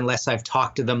band unless I've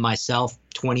talked to them myself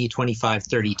 20, 25,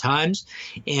 30 times.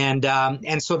 And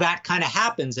so that kind of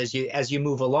happens as you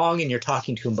move along and you're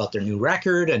talking to them about their new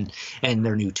record and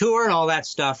their new tour and all that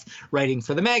stuff, writing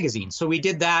for the magazine. So we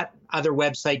did that. Other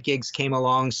website gigs came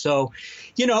along. So,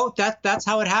 that's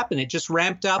how it happened. It just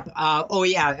ramped up.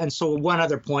 And so one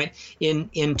other point,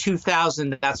 in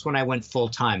 2000, that's when I went full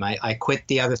time. I quit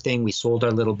the other thing. We sold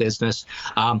our little business.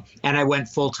 And I went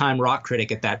full time rock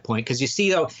critic at that point. Because you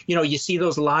see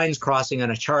those lines crossing on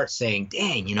a chart saying,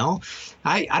 dang,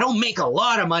 I don't make a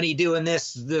lot of money doing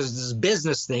this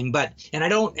business thing,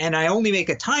 and I only make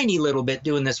a tiny little bit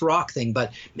doing this rock thing.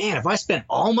 But man, if I spent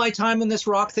all my time on this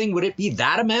rock thing, would it be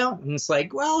that amount? And it's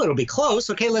like, well, it'll be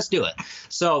close. Okay, let's do it.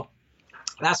 So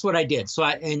That's what I did. So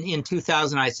in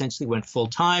 2000, I essentially went full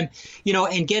time,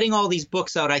 and getting all these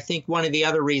books out. I think one of the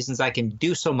other reasons I can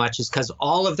do so much is because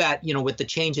all of that, with the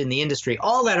change in the industry,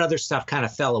 all that other stuff kind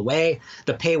of fell away.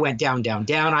 The pay went down, down,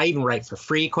 down. I even write for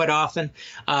free quite often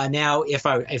now if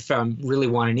I really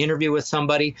want an interview with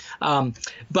somebody. All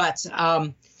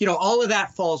of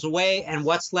that falls away, and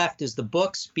what's left is the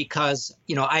books because,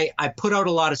 I put out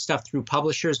a lot of stuff through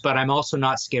publishers, but I'm also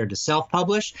not scared to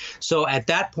self-publish. So at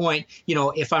that point,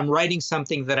 if I'm writing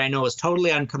something that I know is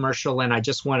totally uncommercial and I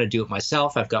just want to do it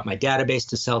myself, I've got my database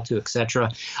to sell to,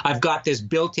 etc. I've got this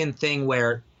built-in thing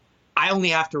where I only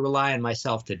have to rely on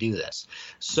myself to do this.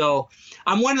 So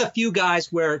I'm one of the few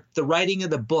guys where the writing of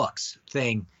the books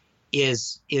thing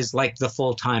is like the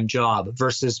full-time job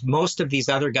versus most of these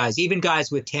other guys, even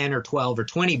guys with 10 or 12 or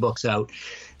 20 books out,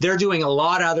 they're doing a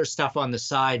lot of other stuff on the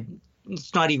side.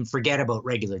 Let's not even forget about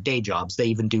regular day jobs. They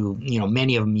even do,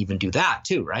 many of them even do that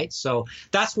too, right? So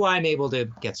that's why I'm able to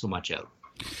get so much out.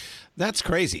 That's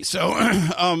crazy. So,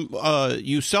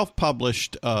 you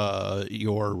self-published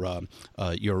your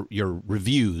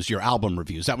reviews, your album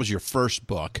reviews. That was your first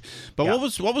book. But yeah.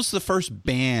 What was the first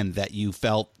band that you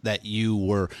felt that you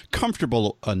were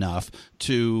comfortable enough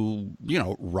to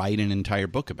write an entire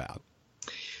book about?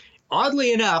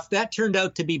 Oddly enough, that turned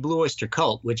out to be Blue Oyster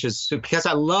Cult, which is because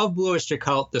I love Blue Oyster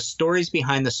Cult. The stories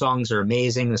behind the songs are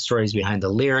amazing. The stories behind the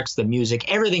lyrics, the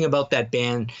music, everything about that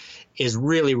band is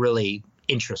really, really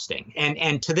interesting.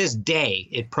 And to this day,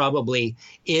 it probably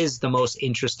is the most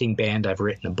interesting band I've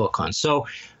written a book on. So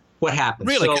what happened?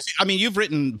 Really? You've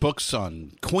written books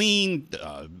on Queen,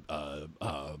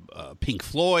 Pink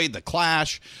Floyd, The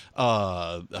Clash,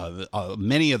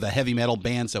 many of the heavy metal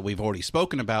bands that we've already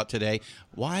spoken about today.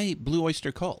 Why Blue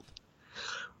Oyster Cult?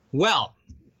 Well,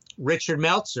 Richard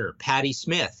Meltzer, Patti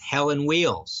Smith, Helen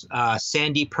Wheels,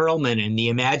 Sandy Pearlman and the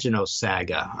Imaginos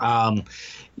saga,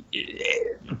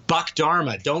 Buck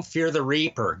Dharma, Don't Fear the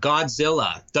Reaper,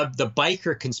 Godzilla, the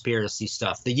biker conspiracy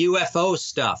stuff, the UFO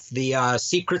stuff, the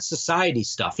secret society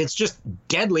stuff. It's just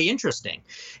deadly interesting.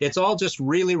 It's all just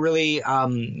really, really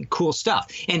cool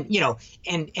stuff. And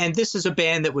and this is a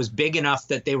band that was big enough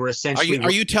that they were essentially.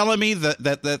 Are you telling me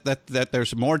that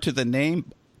there's more to the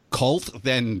name Cult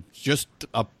than just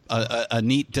a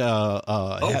neat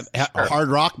hard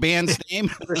rock band's name?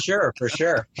 For sure.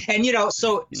 And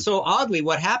so oddly,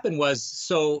 what happened was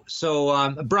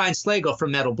Brian Slagle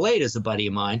from Metal Blade is a buddy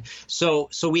of mine. So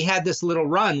we had this little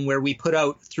run where we put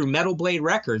out through Metal Blade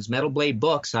Records, Metal Blade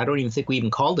Books. I don't even think we even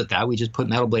called it that. We just put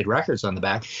Metal Blade Records on the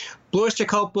back. Blue Oyster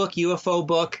Cult book, UFO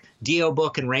book, Dio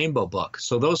book, and Rainbow book.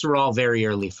 So those are all very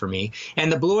early for me. And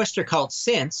the Blue Oyster Cult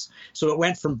so it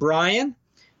went from Brian.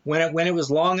 When it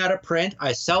was long out of print,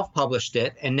 I self-published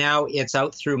it, and now it's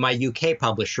out through my UK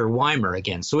publisher, Weimer,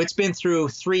 again. So it's been through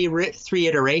three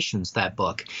iterations, that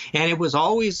book. And it was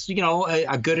always,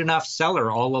 a good enough seller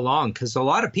all along, because a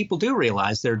lot of people do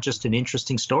realize they're just an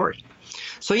interesting story.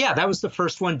 So, yeah, that was the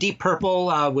first one. Deep Purple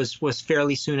was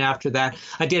fairly soon after that.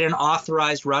 I did an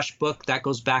authorized Rush book. That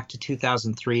goes back to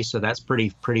 2003, so that's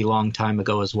pretty long time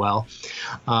ago as well.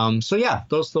 So, yeah,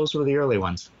 those were the early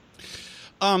ones.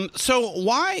 So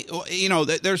why,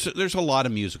 there's a lot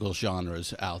of musical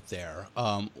genres out there.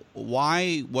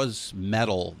 Why was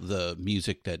metal the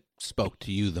music that spoke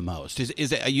to you the most?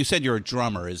 Is it, you said you're a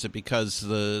drummer. Is it because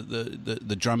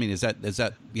the drumming, is that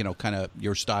kind of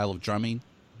your style of drumming?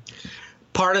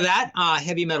 Part of that,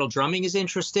 heavy metal drumming is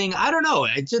interesting. I don't know.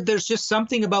 There's just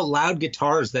something about loud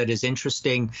guitars that is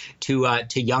interesting to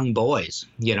young boys,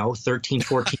 13,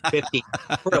 14, 15.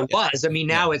 Where it was. I mean,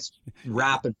 now it's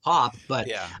rap and pop, but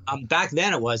back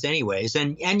then it was anyways.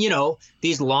 And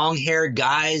these long-haired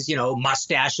guys,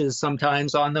 mustaches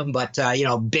sometimes on them, but,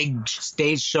 big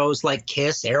stage shows like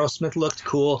Kiss, Aerosmith looked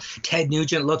cool. Ted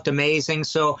Nugent looked amazing.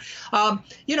 So, and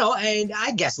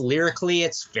I guess lyrically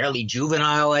it's fairly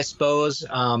juvenile, I suppose.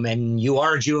 And you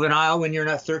are juvenile when you're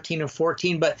not 13 or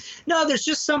 14, but no, there's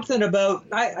just something about,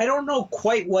 I don't know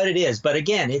quite what it is, but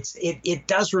again, it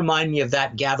does remind me of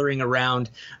that gathering around,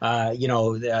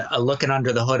 looking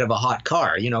under the hood of a hot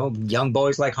car. Young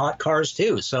boys like hot cars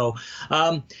too. So,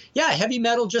 heavy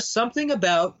metal, just something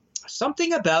about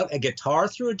a guitar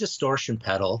through a distortion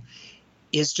pedal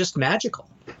is just magical.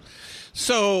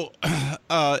 So,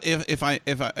 if I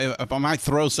might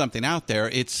throw something out there,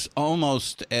 it's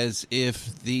almost as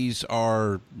if these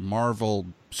are Marvel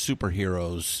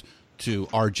superheroes to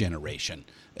our generation,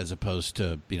 as opposed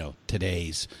to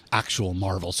today's actual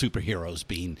Marvel superheroes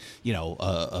being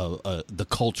the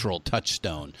cultural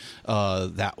touchstone.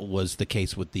 That was the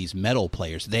case with these metal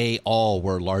players. They all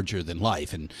were larger than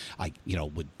life, and I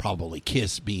would probably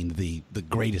Kiss being the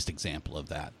greatest example of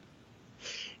that.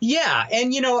 Yeah,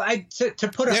 and to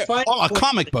put a fine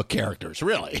comic book characters,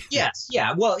 really. Yes,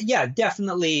 yeah, well, yeah,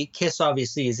 definitely. Kiss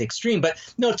obviously is extreme, but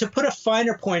no, to put a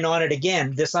finer point on it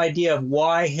again, this idea of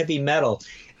why heavy metal.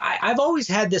 I've always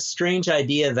had this strange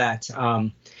idea that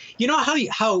you know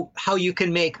how you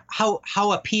can make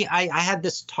I had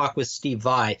this talk with Steve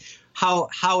Vai. How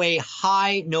a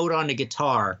high note on a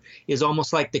guitar is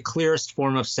almost like the clearest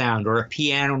form of sound, or a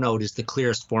piano note is the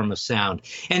clearest form of sound.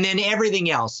 And then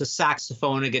everything else, a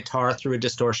saxophone, a guitar through a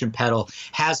distortion pedal,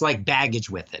 has like baggage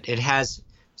with it. It has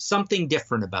something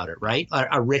different about it, right?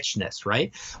 A richness,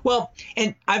 right? Well,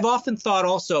 and I've often thought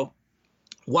also,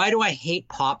 why do I hate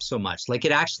pop so much? Like,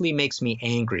 it actually makes me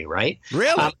angry, right?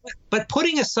 Really? But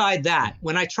putting aside that,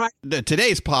 when I try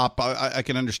today's pop, I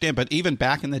can understand. But even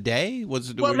back in the day,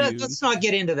 let's not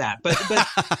get into that. But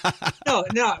no.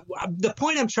 The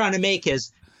point I'm trying to make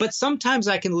is, but sometimes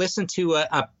I can listen to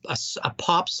a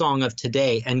pop song of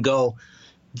today and go,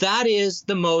 that is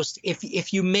the most.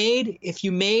 If you made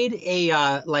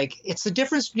a like, it's the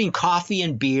difference between coffee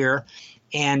and beer.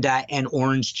 And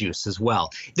orange juice as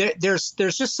well. There's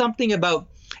just something about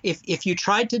if you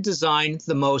tried to design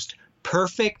the most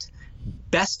perfect,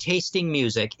 best tasting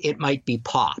music, it might be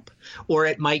pop, or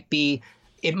it might be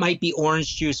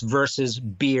orange juice versus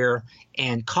beer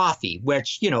and coffee.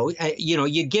 Which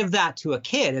you give that to a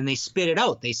kid and they spit it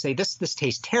out. They say this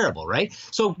tastes terrible, right?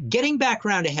 So getting back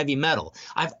around to heavy metal,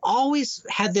 I've always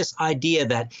had this idea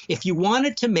that if you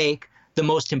wanted to make the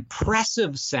most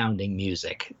impressive sounding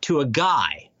music to a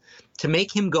guy, to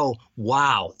make him go,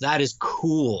 wow, that is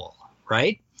cool,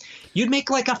 right? You'd make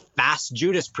like a fast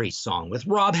Judas Priest song with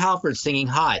Rob Halford singing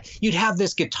high. You'd have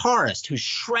this guitarist who's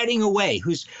shredding away,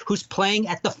 who's playing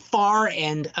at the far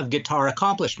end of guitar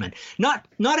accomplishment. Not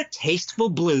a tasteful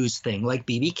blues thing like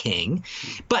B.B. King,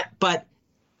 but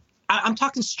I'm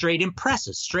talking straight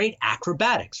impressive, straight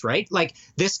acrobatics, right? Like,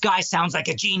 this guy sounds like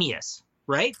a genius.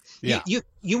 Right? Yeah.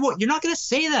 You're not going to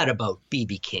say that about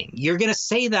B.B. King. You're going to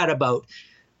say that about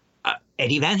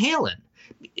Eddie Van Halen.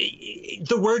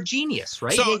 The word genius,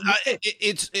 right? So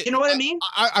you know what I mean?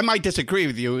 I might disagree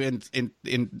with you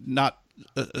in not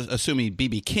assuming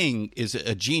B.B. King is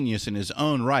a genius in his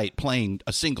own right, playing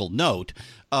a single note.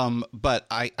 But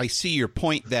I see your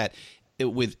point that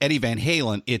with Eddie Van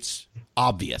Halen, it's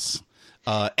obvious.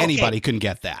 Anybody can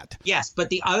get that. Yes, but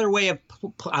the other way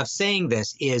of saying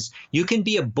this is you can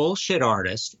be a bullshit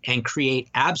artist and create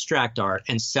abstract art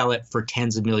and sell it for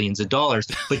tens of millions of dollars,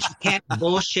 but you can't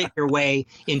bullshit your way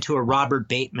into a Robert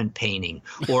Bateman painting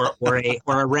or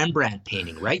a Rembrandt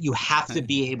painting, right? You have to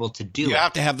be able to do it. You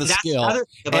have to have the skill.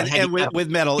 And with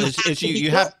metal,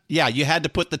 you had to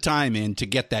put the time in to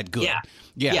get that good.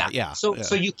 Yeah. So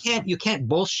you can't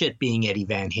bullshit being Eddie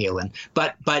Van Halen,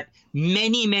 but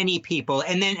many people,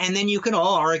 and then you can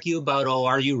all argue about,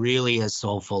 are you really as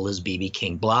soulful as B.B.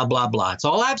 King? Blah blah blah. It's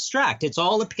all abstract. It's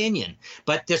all opinion.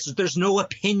 But there's no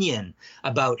opinion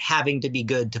about having to be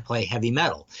good to play heavy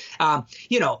metal.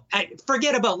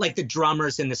 Forget about like the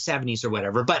drummers in the 70s or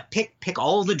whatever. But pick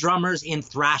all the drummers in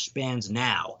thrash bands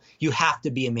now. You have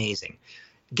to be amazing.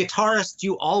 Guitarists,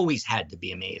 you always had to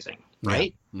be amazing.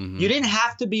 Right? Yeah. Mm-hmm. You didn't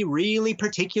have to be really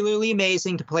particularly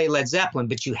amazing to play Led Zeppelin,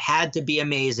 but you had to be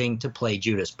amazing to play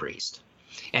Judas Priest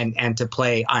and to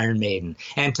play Iron Maiden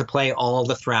and to play all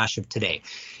the thrash of today.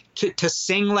 To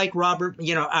sing like Robert,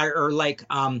 or like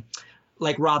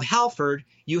Rob Halford,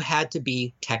 you had to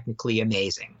be technically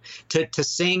amazing. To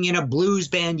sing in a blues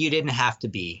band, you didn't have to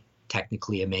be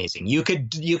technically amazing. You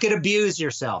could abuse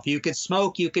yourself. You could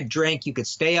smoke, you could drink, you could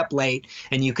stay up late,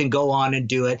 and you can go on and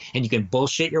do it, and you can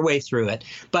bullshit your way through it.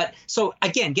 But so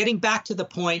again, getting back to the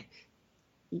point,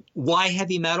 why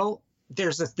heavy metal?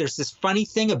 There's this funny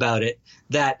thing about it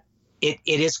that it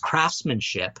is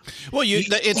craftsmanship. Well,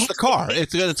 it's the car.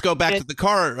 Let's go back to the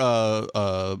car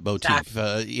motif.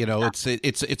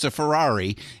 It's a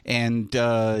Ferrari, and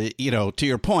to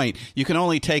your point, you can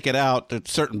only take it out at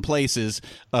certain places.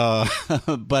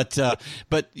 But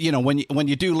when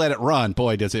you do let it run,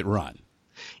 boy, does it run.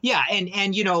 Yeah, and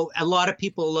a lot of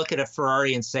people look at a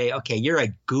Ferrari and say, okay, you're a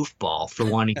goofball for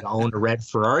wanting to own a red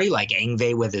Ferrari, like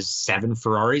Yngwie with his 7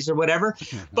 Ferraris or whatever.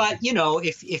 But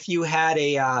if you had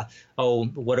a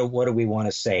what do we want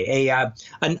to say?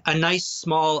 A nice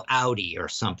small Audi or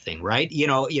something, right?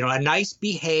 A nice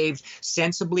behaved,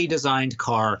 sensibly designed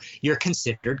car, you're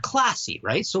considered classy,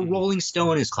 right? So Rolling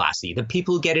Stone is classy. The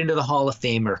people who get into the Hall of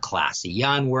Fame are classy.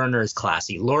 Jan Werner is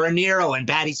classy. Laura Nyro and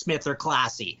Patti Smith are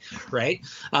classy, right?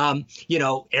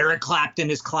 Eric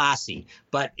Clapton is classy.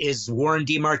 But is Warren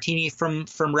DeMartini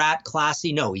from Rat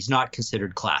classy? No, he's not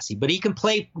considered classy. But he can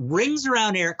play rings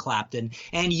around Eric Clapton.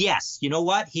 And yes, you know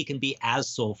what? He can be as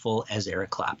soulful as Eric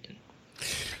Clapton.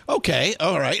 Okay,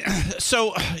 all right.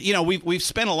 So, we've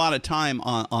spent a lot of time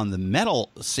on the metal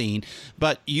scene,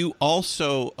 but you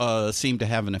also seem to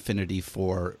have an affinity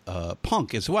for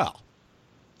punk as well.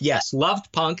 Yes,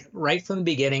 loved punk right from the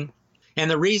beginning. And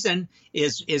the reason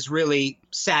is really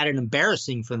sad and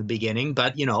embarrassing from the beginning,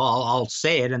 but I'll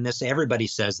say it, and everybody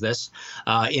says this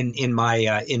in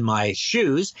my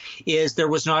shoes, is there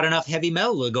was not enough heavy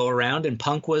metal to go around, and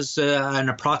punk was an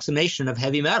approximation of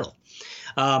heavy metal.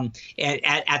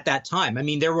 At that time, I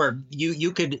mean, there were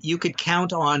you could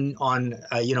count on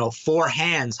four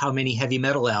hands how many heavy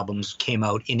metal albums came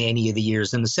out in any of the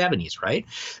years in the 70s, right?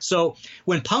 So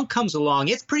when punk comes along,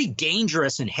 it's pretty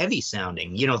dangerous and heavy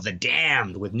sounding. The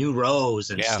Damned with New Rose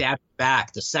and Stab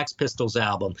Back, the Sex Pistols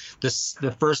album,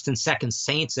 the first and second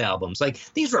Saints albums, like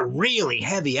these were really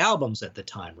heavy albums at the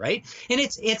time, right? And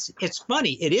it's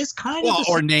funny. It is kind of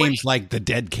or names like the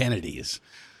Dead Kennedys.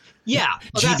 Yeah.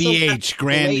 GBH,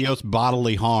 grandiose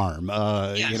bodily harm,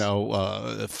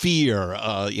 yes. fear,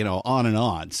 on and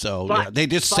on. So they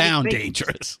just sound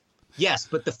dangerous. Yes,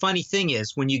 but the funny thing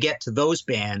is when you get to those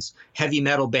bands, heavy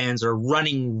metal bands are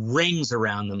running rings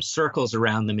around them, circles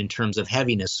around them in terms of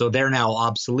heaviness. So they're now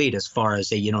obsolete as far as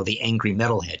the angry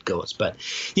metalhead goes. But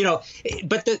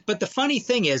but the funny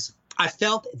thing is, I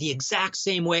felt the exact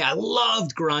same way. I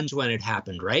loved grunge when it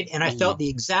happened, right? And I felt the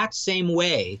exact same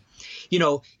way.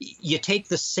 You take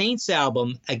the Saints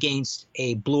album against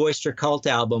a Blue Oyster Cult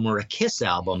album or a Kiss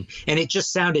album, and it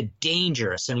just sounded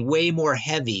dangerous and way more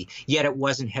heavy, yet it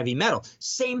wasn't heavy metal.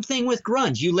 Same thing with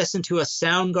grunge. You listen to a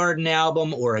Soundgarden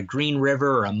album or a Green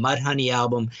River or a Mudhoney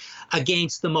album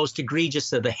against the most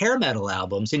egregious of the hair metal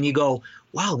albums, and you go,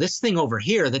 wow, this thing over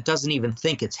here that doesn't even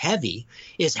think it's heavy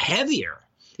is heavier.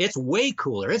 It's way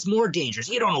cooler. It's more dangerous.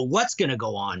 You don't know what's going to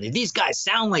go on. These guys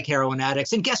sound like heroin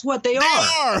addicts, and guess what? They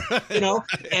are.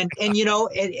 And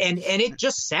it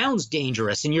just sounds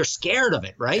dangerous, and you're scared of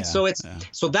it, right? Yeah,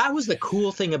 so that was the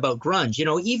cool thing about grunge.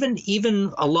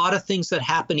 Even a lot of things that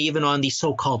happen even on the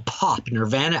so-called pop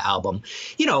Nirvana album.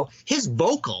 His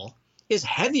vocal is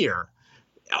heavier.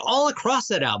 All across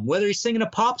that album, whether he's singing a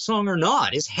pop song or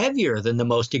not, is heavier than the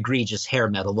most egregious hair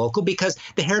metal vocal, because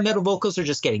the hair metal vocals are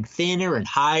just getting thinner and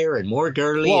higher and more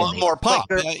gurgly. Well, and more pop.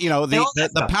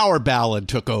 The power ballad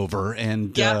took over,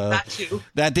 and that too.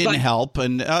 That didn't help.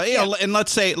 And and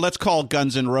let's call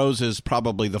Guns N' Roses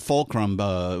probably the fulcrum,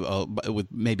 with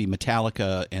maybe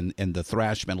Metallica and the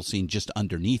thrash metal scene just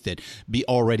underneath it,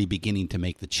 already beginning to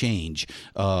make the change,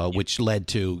 which led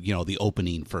to the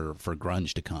opening for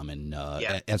grunge to come and.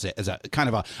 As a kind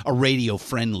of a radio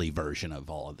friendly version of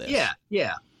all of this.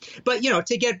 Yeah. But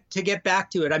to get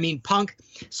back to it, I mean, punk.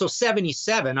 So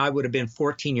 1977, I would have been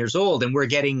 14 years old, and we're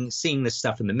seeing this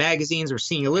stuff in the magazines. We're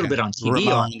seeing a little bit on TV.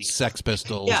 Ramones, Sex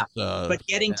Pistols. Yeah. But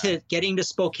getting to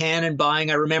Spokane and buying,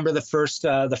 I remember the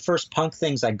first punk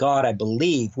things I got, I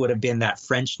believe, would have been that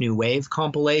French New Wave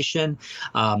compilation.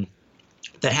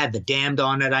 That had the Damned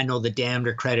on it. I know the Damned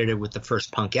are credited with the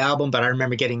first punk album, but I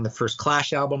remember getting the first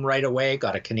Clash album right away.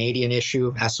 Got a Canadian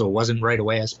issue, so it wasn't right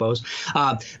away, I suppose.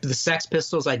 The Sex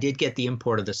Pistols, I did get the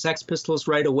import of the Sex Pistols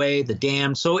right away. The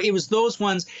Damned, so it was those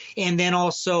ones, and then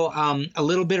also a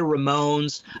little bit of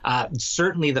Ramones.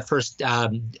 Certainly the first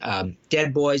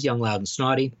Dead Boys, Young, Loud, and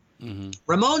Snotty. Mm-hmm.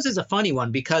 Ramones is a funny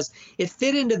one because it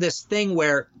fit into this thing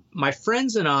where my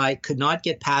friends and I could not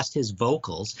get past his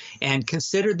vocals and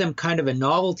considered them kind of a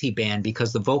novelty band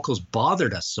because the vocals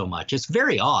bothered us so much. It's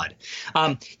very odd.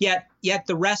 Yet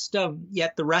the rest of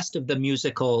the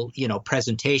musical,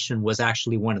 presentation was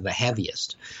actually one of the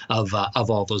heaviest of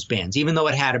all those bands. Even though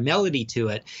it had a melody to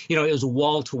it, it was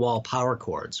wall to wall power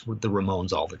chords with the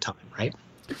Ramones all the time, right?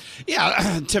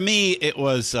 Yeah, to me it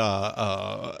was.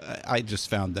 I just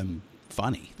found them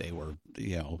funny. They were,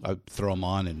 I'd throw them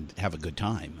on and have a good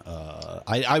time.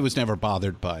 I was never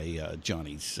bothered by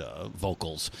Johnny's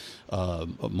vocals.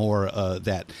 More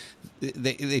that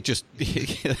they just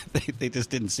they just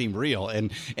didn't seem real,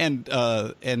 and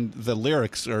the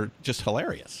lyrics are just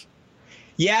hilarious.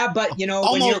 Yeah, but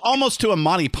almost to a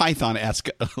Monty Python-esque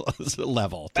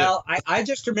level. Well, I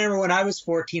just remember when I was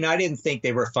 14, I didn't think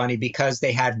they were funny because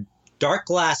they had dark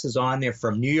glasses on. They're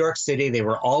from New York City. They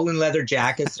were all in leather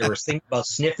jackets. They were singing about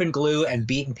sniffing glue and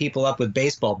beating people up with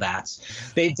baseball bats.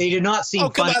 They did not seem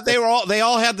come funny. on. They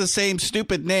all had the same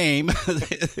stupid name.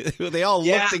 They all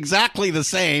looked exactly the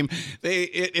same.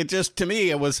 It just, to me,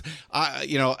 it was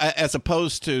as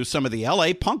opposed to some of the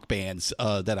LA punk bands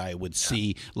that I would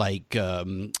see like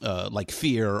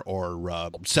Fear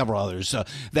or several others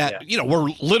that were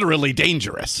literally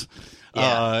dangerous.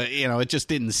 Yeah. It just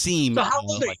didn't seem So how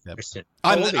old are like you, that. Kristen?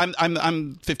 How old are you?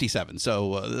 I'm 57,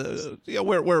 so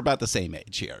we're about the same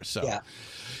age here. So Yeah.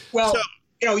 Well,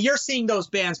 you're seeing those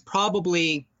bands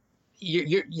probably.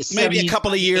 You're maybe a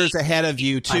couple of years ahead of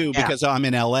you too, Yeah. because I'm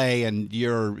in LA and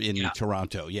you're in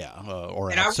Toronto,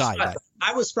 or And outside.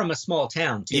 I was from a small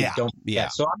town too. Yeah, Don't yeah.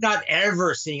 So I'm not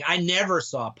ever seeing. I never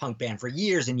saw a punk band for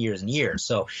years and years and years.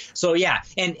 So yeah,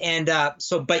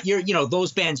 but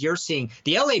those bands you're seeing,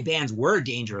 the LA bands were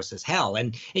dangerous as hell,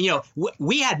 and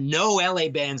we had no LA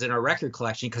bands in our record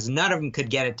collection because none of them could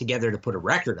get it together to put a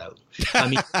record out. I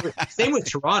mean, same with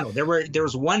Toronto. There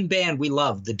was one band we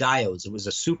loved, the Diodes. It was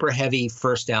a super heavy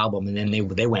first album, and then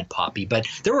they went poppy. But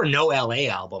there were no LA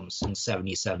albums in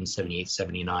 77, 78,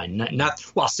 79. Not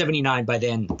 79. By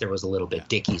then there was a little bit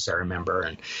Dickies, I remember,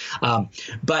 and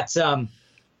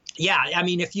yeah, I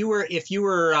mean, if you were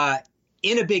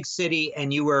in a big city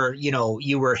and you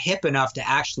were hip enough to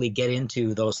actually get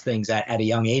into those things at a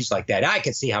young age like that, I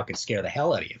could see how it could scare the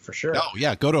hell out of you for sure. Oh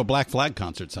yeah, go to a Black Flag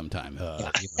concert sometime.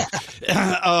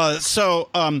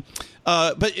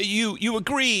 But you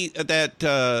agree that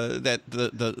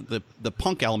the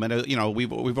punk element,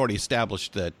 we've already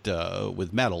established that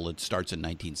with metal it starts in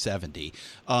 1970,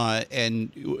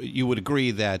 and you would agree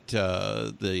that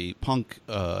the punk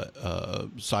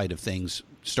side of things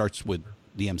starts with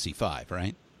the MC5,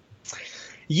 right?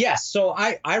 Yes. So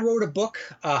I wrote a book,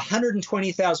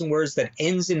 120,000 words, that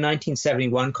ends in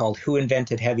 1971 called Who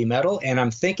Invented Heavy Metal? And I'm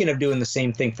thinking of doing the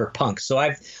same thing for punk. So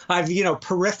I've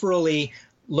peripherally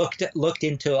looked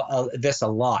into this a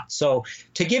lot. So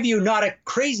to give you not a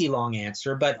crazy long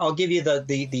answer, but I'll give you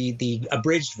the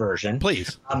abridged version.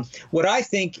 Please. What I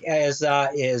think is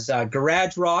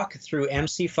garage rock through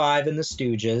MC5 and the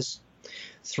Stooges,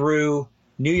 through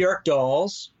New York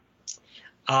Dolls,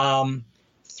 and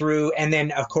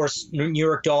then of course New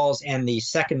York Dolls, and the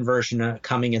second version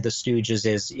coming of the Stooges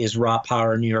is Raw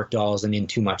Power, New York Dolls, and In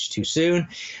Too Much Too Soon.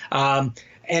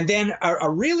 And then a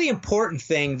really important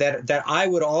thing that I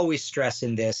would always stress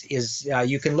in this is,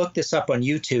 you can look this up on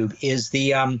YouTube, is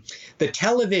the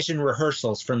television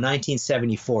rehearsals from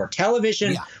 1974.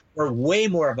 Television were way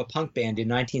more of a punk band in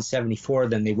 1974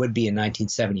 than they would be in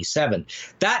 1977.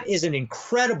 That is an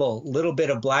incredible little bit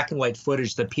of black and white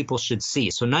footage that people should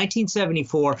see. So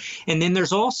 1974, and then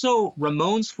there's also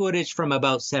Ramones footage from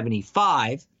about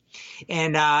 75.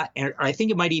 And I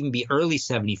think it might even be early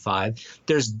 75.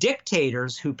 There's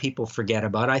Dictators, who people forget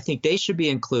about. I think they should be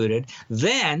included.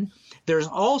 Then there's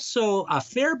also a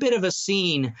fair bit of a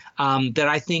scene that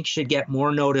I think should get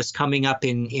more notice coming up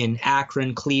in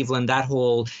Akron, Cleveland, that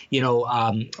whole,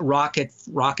 Rocket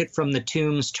from the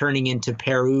Tombs turning into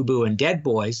Pere Ubu and Dead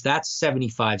Boys. That's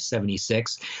 75,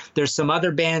 76. There's some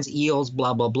other bands, Eels,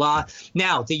 blah, blah, blah.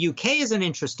 Now, the UK is an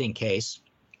interesting case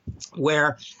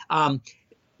where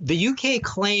the UK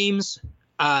claims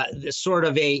sort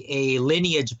of a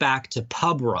lineage back to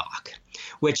pub rock,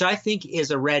 which I think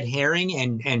is a red herring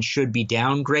and should be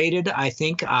downgraded. I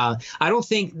think I don't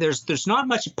think there's not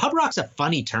much. Pub rock's a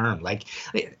funny term. Like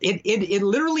it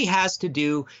literally has to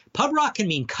do. Pub rock can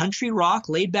mean country rock,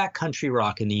 laid back country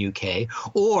rock in the UK,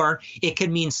 or it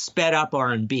can mean sped up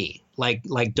R&B. Like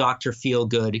Dr.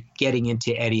 Feelgood, getting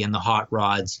into Eddie and the Hot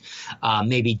Rods,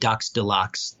 maybe Ducks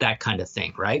Deluxe, that kind of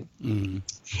thing, right? Mm-hmm.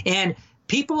 And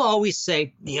people always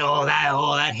say,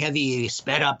 that heavy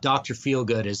sped up Dr.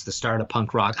 Feelgood is the start of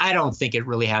punk rock. I don't think it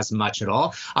really has much at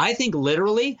all. I think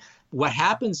literally what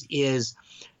happens is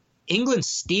England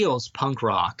steals punk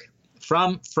rock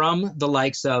from the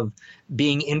likes of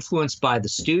being influenced by the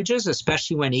Stooges,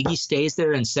 especially when Iggy stays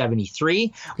there in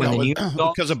 73.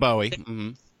 Because of Bowie.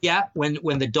 Mm-hmm. Yeah,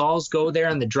 when the Dolls go there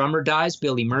and the drummer dies,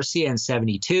 Billy Murcia in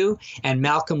 72, and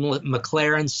Malcolm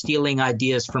McLaren stealing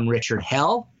ideas from Richard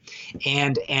Hell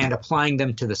and applying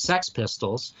them to the Sex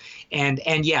Pistols, and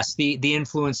yes, the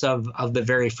influence of the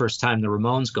very first time the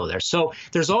Ramones go there. So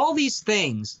there's all these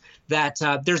things that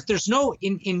there's no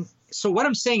in. So what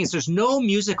I'm saying is there's no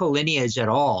musical lineage at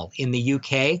all in the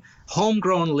UK,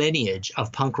 homegrown lineage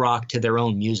of punk rock to their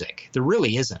own music. There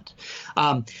really isn't.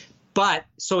 But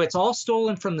so it's all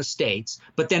stolen from the States.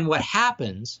 But then what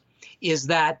happens is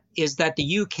that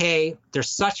the UK, they're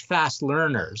such fast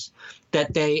learners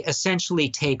that they essentially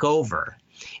take over,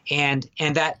 and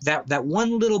that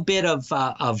one little bit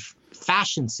of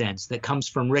fashion sense that comes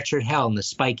from Richard Hell and the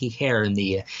spiky hair and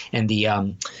the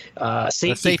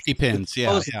safety pins,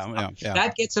 yeah.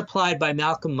 That gets applied by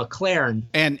Malcolm McLaren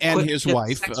and his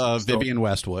wife Vivienne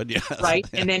Westwood, yes. Right,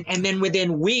 and then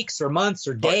within weeks or months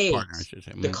or days,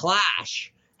 the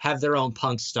Clash have their own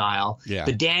punk style. Yeah.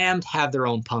 The Damned have their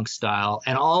own punk style,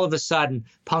 and all of a sudden,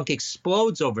 punk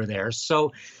explodes over there.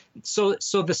 So So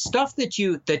the stuff that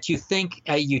you think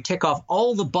you tick off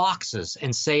all the boxes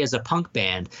and say as a punk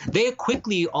band, they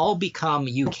quickly all become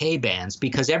UK bands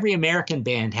because every American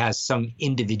band has some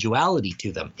individuality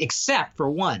to them, except for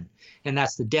one, and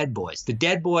that's the Dead Boys. The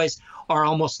Dead Boys are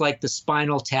almost like the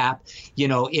Spinal Tap. You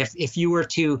know, if you were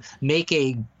to make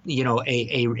a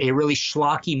really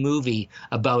schlocky movie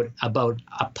about a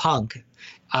punk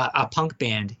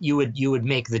band, you would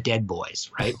make the Dead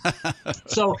Boys, right?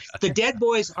 So the Dead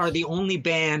Boys are the only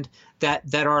band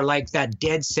that are like that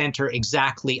dead center,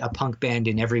 exactly a punk band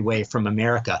in every way from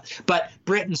America. But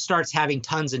Britain starts having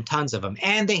tons and tons of them,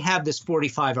 and they have this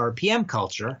 45 RPM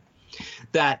culture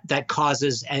that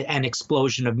causes an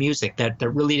explosion of music that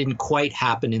really didn't quite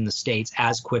happen in the States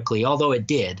as quickly, although it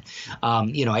did.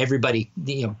 Everybody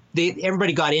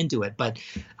got into it, but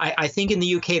I think in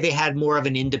the UK they had more of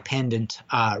an independent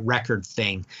record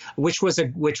thing, which was a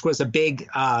big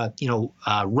road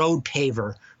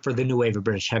paver for the new wave of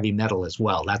British heavy metal as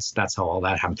well. That's how all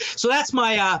that happened. So that's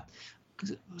my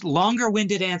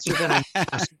longer-winded answer than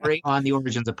I'm sorry on the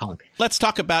origins of punk. Let's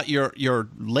talk about your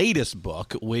latest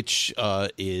book, which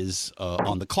is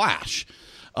on the Clash,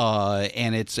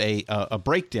 and it's a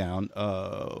breakdown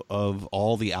of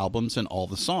all the albums and all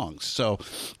the songs. So,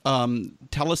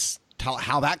 tell us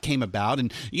how that came about,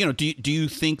 and do you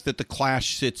think that the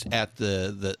Clash sits at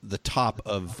the top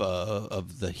of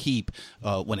the heap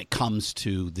when it comes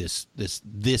to this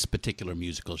particular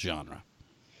musical genre?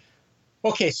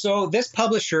 Okay, so this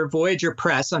publisher, Voyager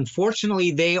Press,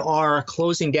 unfortunately, they are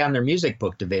closing down their music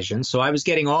book division. So I was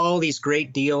getting all these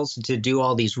great deals to do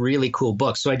all these really cool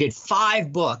books. So I did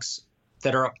 5 books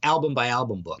that are album by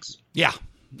album books. Yeah.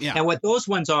 Yeah. And what those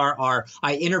ones are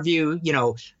I interview,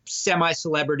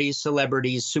 semi-celebrities,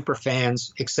 celebrities, super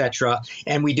fans, etc.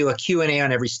 And we do a Q&A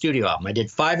on every studio album. I did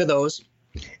 5 of those.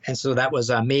 And so that was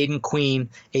Maiden,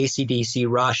 Queen, AC/DC,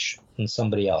 Rush, and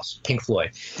somebody else, Pink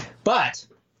Floyd. But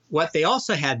what they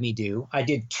also had me do, I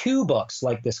did 2 books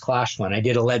like this Clash one. I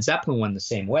did a Led Zeppelin one the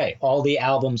same way. All the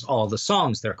albums, all the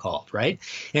songs, they're called, right?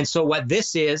 And so what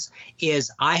this is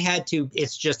I had to,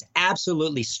 it's just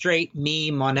absolutely straight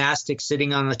me, monastic,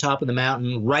 sitting on the top of the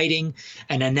mountain, writing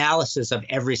an analysis of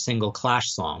every single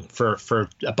Clash song for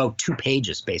about 2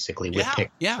 pages, basically, with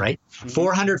pictures, right? Mm-hmm.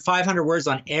 400, 500 words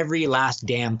on every last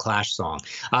damn Clash song.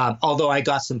 Although I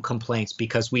got some complaints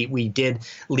because we did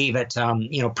leave it,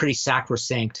 pretty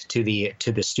sacrosanct to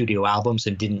the studio albums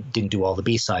and didn't do all the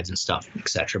B-sides and stuff,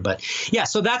 etc. But yeah,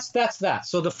 so that's that.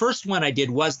 So the first one I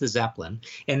did was the Zeppelin,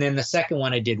 and then the second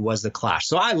one I did was the Clash.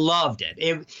 So I loved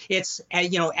it. It's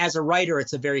as a writer,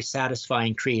 it's a very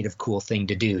satisfying, creative, cool thing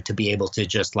to do, to be able to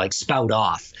just like spout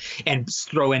off and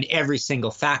throw in every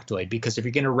single factoid, because if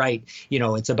you're going to write,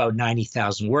 it's about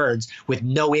 90,000 words with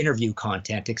no interview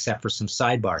content except for some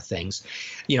sidebar things,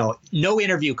 no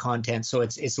interview content. So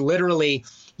it's literally,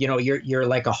 you're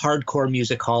like a hardcore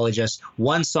musicologist,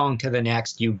 one song to the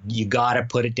next. You got to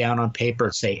put it down on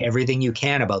paper, say everything you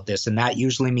can about this. And that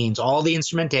usually means all the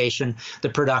instrumentation, the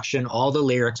production, all the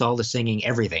lyrics, all the singing,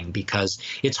 everything, because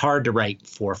it's hard to write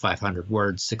 400 or 500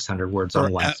 words, 600 words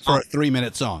on one song. For a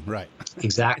 3-minute song, right?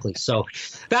 Exactly. So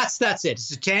that's it.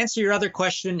 So to answer your other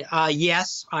question,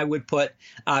 yes, I would put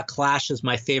Clash as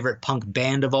my favorite punk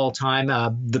band of all time.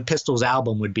 The Pistols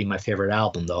album would be my favorite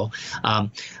album, though.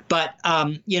 But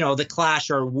the Clash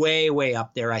are way, way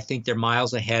up there. I think they're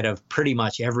miles ahead of pretty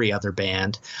much every other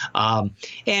band. And,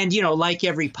 like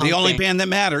every punk band. The only band that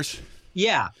matters.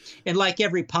 Yeah. And like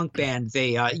every punk band,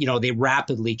 they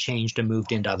rapidly changed and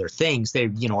moved into other things. They,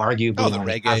 arguably. The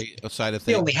reggae side of things.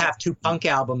 They only have 2 punk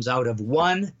albums out of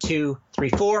 1, 2, 3,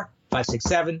 4, 5, 6,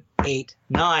 7, 8,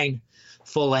 9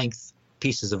 full-length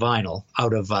pieces of vinyl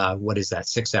out of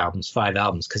 6 albums, 5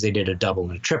 albums, because they did a double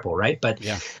and a triple, right? But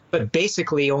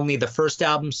basically only the first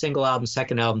album, single album,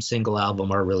 second album, single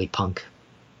album are really punk.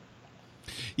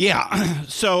 Yeah.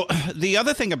 So the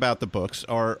other thing about the books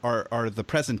are the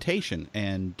presentation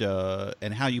and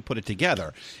how you put it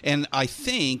together. And I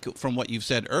think from what you've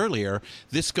said earlier,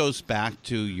 this goes back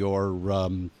to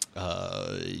your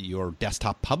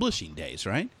desktop publishing days,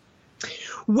 right?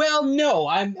 Well, no,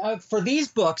 I'm for these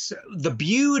books. The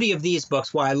beauty of these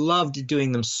books, why I loved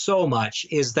doing them so much,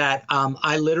 is that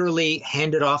I literally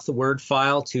handed off the Word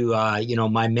file to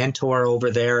my mentor over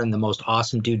there and the most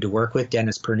awesome dude to work with,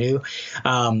 Dennis Pernew.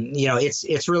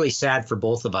 It's really sad for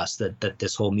both of us that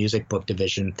this whole music book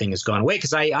division thing has gone away,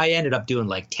 because I ended up doing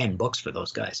like 10 books for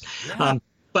those guys. Yeah.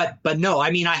 But no,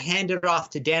 I mean, I hand it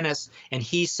off to Dennis, and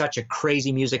he's such a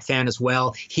crazy music fan as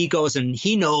well. He goes and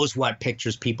he knows what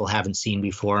pictures people haven't seen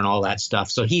before and all that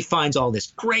stuff. So he finds all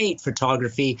this great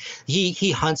photography.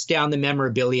 He hunts down the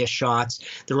memorabilia shots.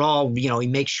 They're all, you know, he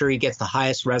makes sure he gets the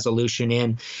highest resolution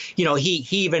in. You know, he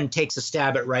even takes a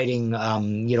stab at writing,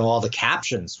 you know, all the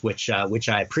captions, which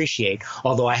I appreciate.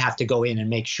 Although I have to go in and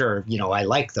make sure, you know, I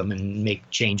like them and make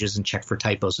changes and check for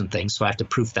typos and things. So I have to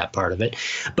proof that part of it.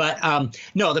 But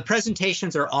no, the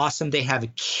presentations are awesome. They have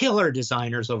killer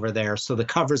designers over there, so the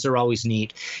covers are always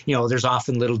neat. You know, there's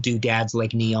often little doodads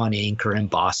like neon ink or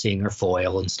embossing or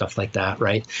foil and stuff like that,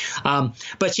 right?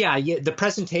 But yeah, the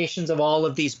presentations of all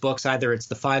of these books, either it's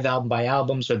the 5 album by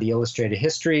albums or the illustrated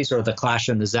histories or the Clash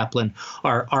and the Zeppelin,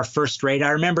 are first rate. I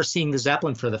remember seeing the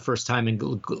Zeppelin for the first time and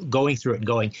going through it and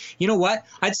going, you know what?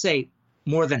 I'd say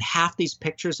more than half these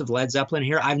pictures of Led Zeppelin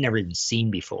here I've never even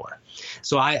seen before.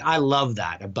 So I love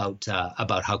that about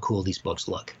how cool these books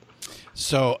look.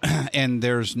 So, and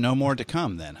there's no more to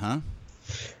come then, huh?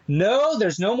 No,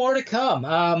 there's no more to come.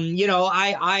 You know,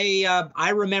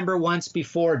 I remember once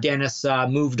before Dennis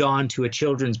moved on to a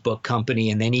children's book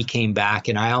company, and then he came back,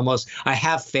 and I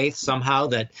have faith somehow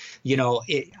that, you know,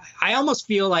 I almost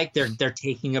feel like they're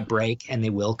taking a break and they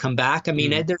will come back. I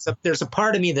mean, there's a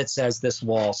part of me that says this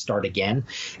will all start again,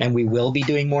 and we will be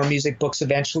doing more music books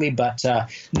eventually. But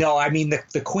no, I mean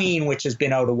the Queen, which has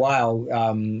been out a while,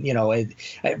 you know,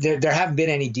 there haven't been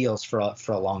any deals for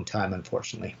a long time,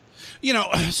 unfortunately. You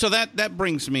know, so that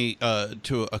brings me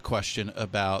to a question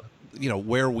about, you know,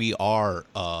 where we are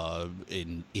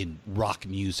in rock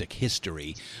music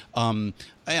history.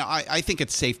 I think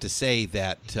it's safe to say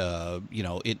that, you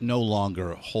know, it no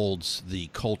longer holds the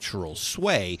cultural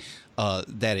sway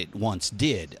that it once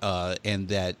did, and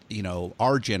that, you know,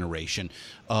 our generation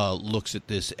looks at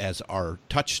this as our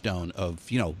touchstone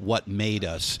of, you know, what made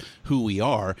us who we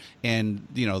are, and,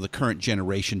 you know, the current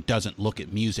generation doesn't look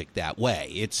at music that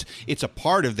way. It's a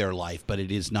part of their life, but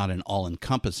it is not an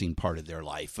all-encompassing part of their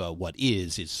life. What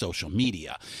is social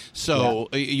media. So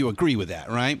you agree with that,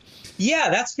 right? Yeah,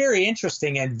 that's very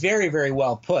interesting and very, very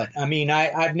well put. I mean,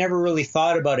 I've never really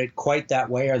thought about it quite that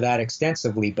way or that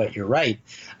extensively, but you're right.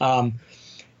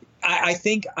 I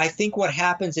think what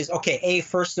happens is, okay,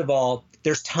 first of all,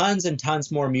 there's tons and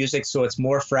tons more music, so it's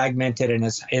more fragmented, and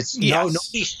it's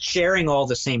nobody's sharing all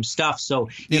the same stuff. So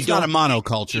it's not a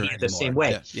monoculture anymore. The same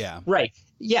way. Yeah. Right.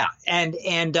 Yeah. And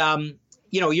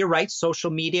you know, you're right. Social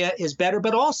media is better,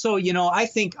 but also, you know, I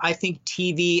think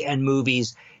TV and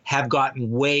movies have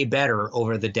gotten way better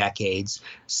over the decades,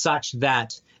 such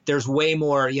that there's way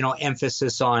more, you know,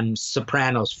 emphasis on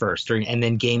Sopranos first, and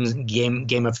then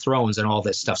Game of Thrones and all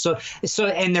this stuff. So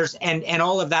and there's and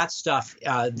all of that stuff,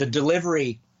 the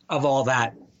delivery of all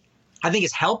that, I think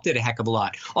has helped it a heck of a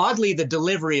lot. Oddly, the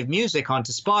delivery of music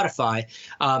onto Spotify,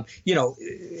 you know,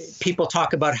 people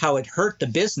talk about how it hurt the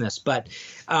business, but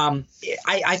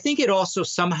I think it also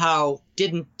somehow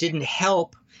didn't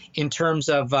help in terms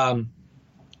of.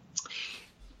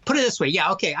 Put it this way.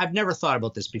 Yeah, okay, I've never thought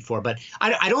about this before, but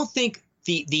I don't think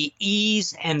the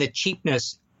ease and the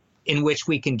cheapness in which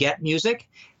we can get music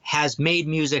has made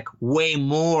music way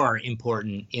more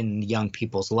important in young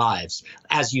people's lives,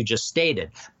 as you just stated.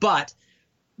 But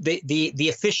the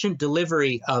efficient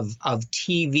delivery of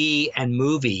TV and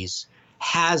movies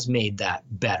has made that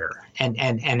better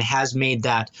and has made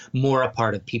that more a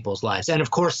part of people's lives. And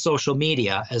of course, social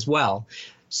media as well.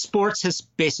 Sports has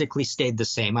basically stayed the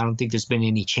same. I don't think there's been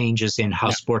any changes in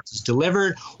how sports is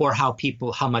delivered or how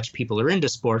much people are into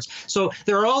sports. So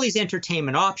there are all these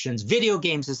entertainment options. Video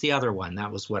games is the other one.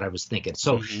 That was what I was thinking.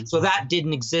 So so that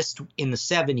didn't exist in the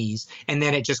 70s, and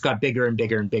then it just got bigger and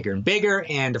bigger and bigger and bigger.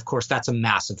 And of course, that's a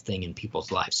massive thing in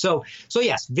people's lives. So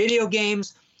yes, video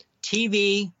games,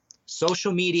 TV,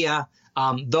 social media,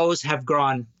 those have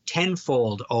grown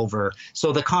tenfold over.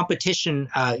 So the competition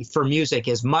for music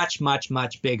is much, much,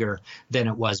 much bigger than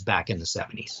it was back in the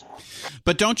 70s.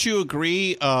 But don't you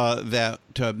agree that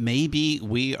maybe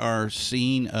we are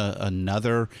seeing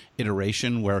another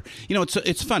iteration where, you know,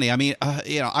 it's funny. I mean,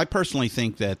 you know, I personally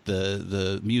think that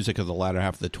the music of the latter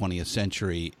half of the 20th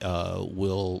century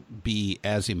will be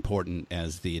as important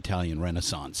as the Italian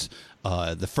Renaissance.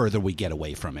 The further we get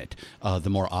away from it, the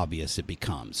more obvious it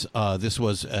becomes. This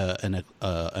was an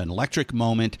electric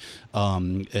moment.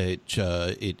 It's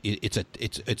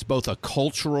both a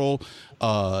cultural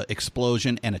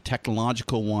explosion and a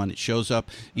technological one. It shows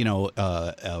up, you know,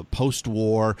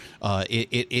 post-war.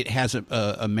 It has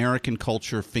American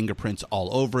culture fingerprints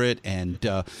all over it, and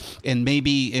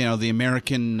maybe, you know, the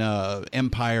American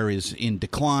empire is in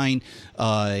decline,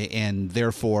 and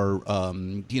therefore,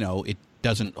 you know,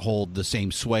 doesn't hold the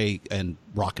same sway, and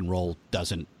rock and roll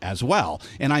doesn't as well.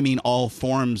 And I mean all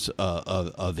forms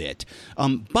of it.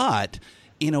 But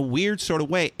in a weird sort of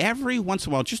way, every once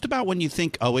in a while, just about when you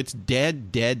think, oh, it's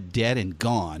dead, and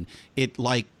gone, it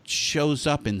like shows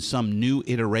up in some new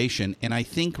iteration. And I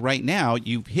think right now,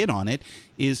 you've hit on it,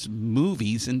 is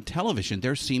movies and television.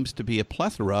 There seems to be a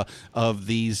plethora of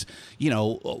these,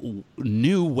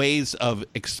 new ways of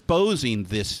exposing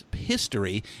this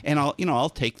history. And I'll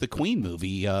take the Queen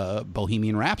movie,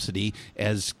 Bohemian Rhapsody,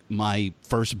 as my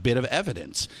first bit of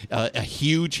evidence. A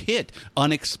huge hit,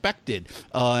 unexpected,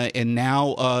 and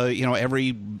now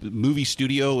every movie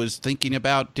studio is thinking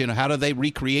about how do they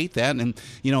recreate that and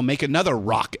make another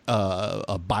rock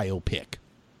a biopic.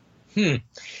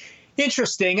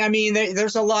 Interesting. I mean,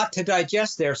 there's a lot to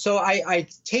digest there. So I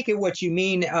take it what you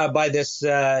mean by this,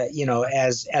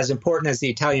 as important as the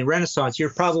Italian Renaissance. You're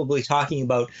probably talking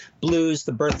about blues,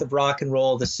 the birth of rock and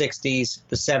roll, the 60s,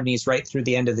 the 70s, right through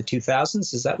the end of the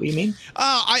 2000s. Is that what you mean?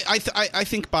 I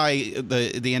think by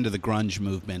the end of the grunge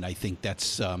movement, I think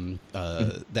that's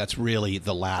really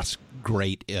the last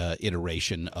great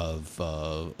iteration of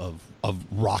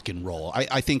rock and roll.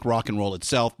 I think rock and roll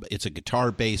itself, it's a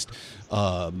guitar-based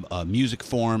music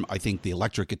form. I think the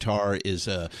electric guitar is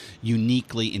a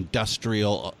uniquely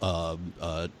industrial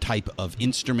type of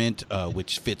instrument,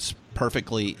 which fits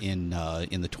perfectly in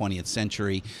the 20th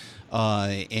century.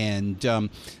 And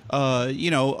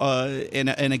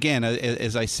again,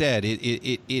 as I said,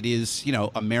 it is,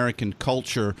 American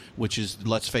culture, which is,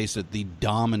 let's face it, the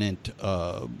dominant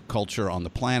culture on the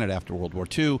planet after World War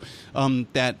II,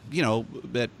 that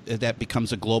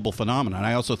becomes a global phenomenon.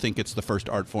 I also think it's the first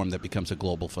art form that becomes a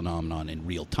global phenomenon in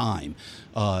real time.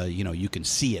 You can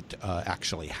see it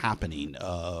actually happening,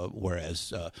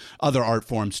 whereas other art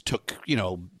forms took,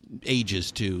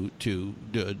 ages to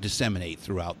disseminate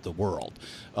throughout the world,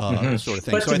 sort of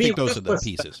thing. But so I think those are the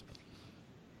pieces.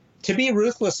 To be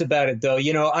ruthless about it, though,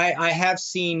 I have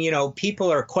seen, people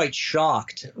are quite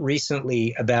shocked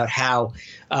recently about how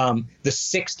the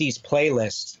 60s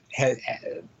playlists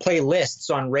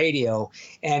on radio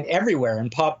and everywhere in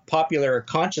popular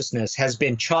consciousness has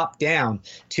been chopped down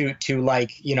to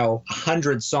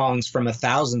 100 songs from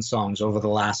 1,000 songs over the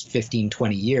last 15,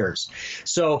 20 years.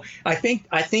 So I think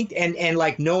and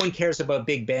like no one cares about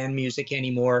big band music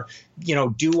anymore.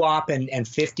 Doo-wop and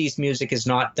 50s music is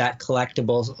not that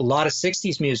collectible. A lot of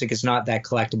 60s music is not that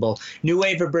collectible. New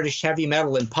wave of British heavy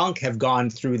metal and punk have gone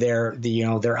through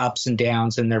their ups and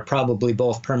downs, and they're probably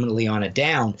both permanently on a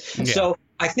down. Yeah. So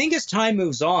I think as time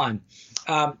moves on,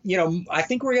 I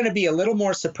think we're going to be a little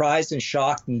more surprised and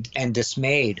shocked and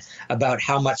dismayed about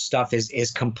how much stuff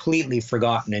is completely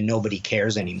forgotten and nobody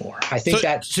cares anymore. I think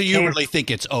so you really think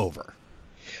it's over?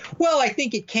 Well, I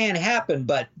think it can happen,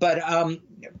 but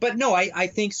no, I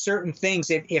think certain things,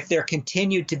 if they're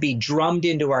continued to be drummed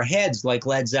into our heads, like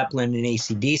Led Zeppelin and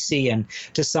AC/DC, and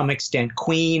to some extent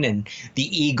Queen and the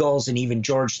Eagles and even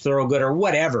George Thorogood or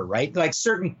whatever, right? Like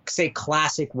certain, say,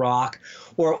 classic rock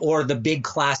or the big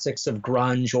classics of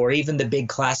grunge or even the big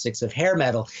classics of hair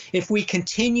metal. If we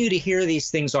continue to hear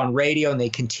these things on radio and they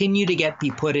continue to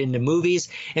be put into movies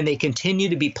and they continue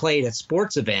to be played at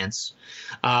sports events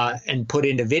and put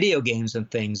into video games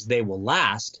and things, they will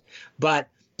last. But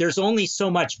there's only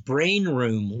so much brain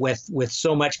room with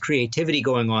so much creativity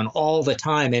going on all the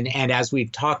time. And as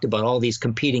we've talked about, all these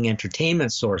competing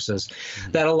entertainment sources,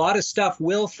 that a lot of stuff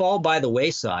will fall by the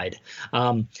wayside.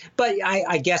 But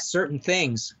I guess certain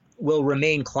things will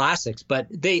remain classics, but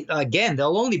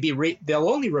they'll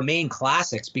only remain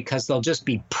classics because they'll just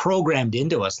be programmed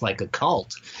into us like a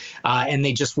cult, and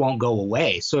they just won't go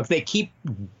away. So if they keep,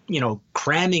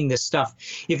 cramming this stuff,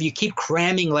 if you keep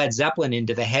cramming Led Zeppelin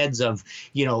into the heads of,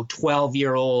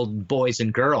 12-year-old boys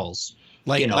and girls,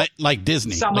 like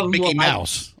Disney, like Mickey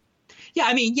Mouse. Yeah,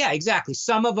 I mean, yeah, exactly.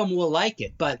 Some of them will like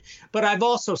it, but I've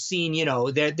also seen,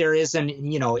 there is an,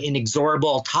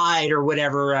 inexorable tide or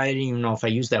whatever. I don't even know if I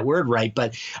used that word right,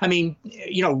 but I mean,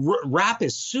 rap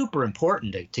is super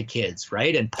important to kids,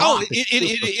 right? And pop.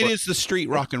 It is the street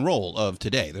rock and roll of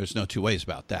today. There's no two ways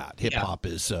about that. Hip hop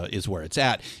is where it's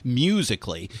at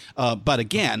musically, but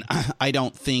again, I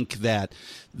don't think that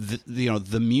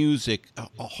the music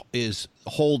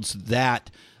holds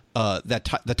that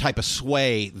the type of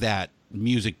sway that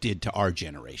music did to our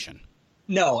generation.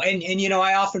 No, and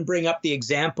I often bring up the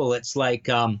example. It's like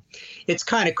it's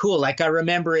kind of cool. Like I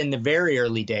remember in the very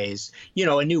early days,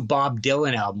 a new Bob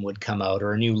Dylan album would come out,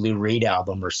 or a new Lou Reed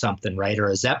album, or something, right, or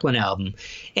a Zeppelin album,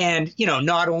 and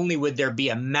not only would there be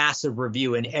a massive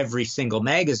review in every single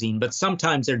magazine, but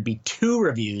sometimes there'd be two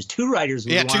reviews, two writers.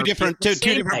 Two different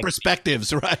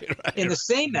perspectives, right? In the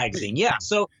same magazine, yeah.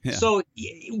 So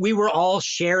we were all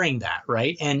sharing that,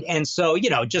 right? And so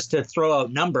just to throw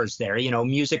out numbers there,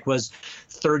 music was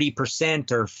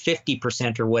 30% or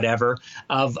 50% or whatever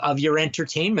of your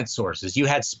entertainment sources. You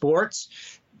had sports,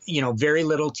 very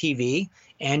little TV,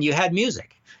 and you had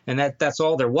music. And that's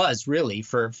all there was really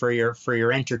for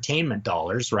your entertainment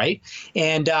dollars, right?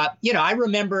 And I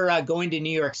remember going to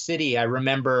New York City. I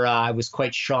remember I was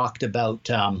quite shocked about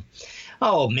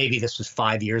maybe this was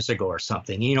 5 years ago or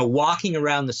something, walking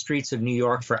around the streets of New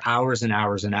York for hours and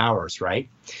hours and hours, right?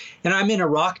 And I'm in a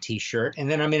rock T-shirt, and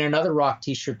then I'm in another rock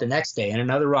T-shirt the next day, and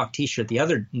another rock T-shirt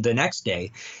the next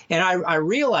day. And I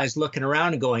realized looking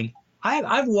around and going,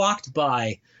 I've walked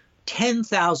by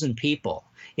 10,000 people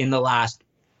in the last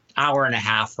hour and a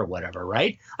half or whatever,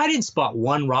 right? I didn't spot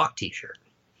one rock T-shirt,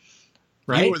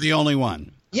 right? You were the only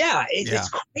one. Yeah, it's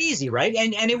crazy, right?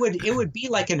 And it would be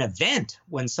like an event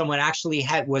when someone actually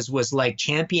was like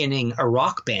championing a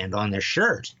rock band on their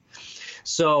shirt.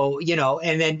 So,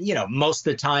 and then, most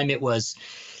of the time it was,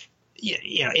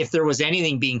 if there was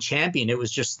anything being championed, it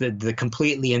was just the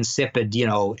completely insipid,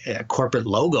 corporate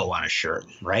logo on a shirt,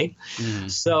 right? Mm.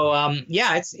 So,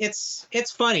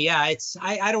 it's funny. Yeah,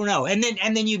 I don't know. And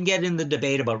then you can get in the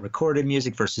debate about recorded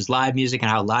music versus live music,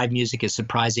 and how live music is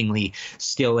surprisingly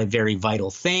still a very vital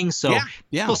thing. So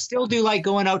people still do like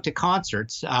going out to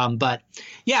concerts. But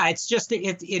yeah, it's just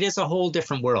it is a whole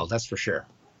different world. That's for sure.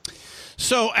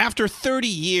 So after 30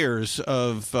 years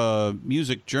of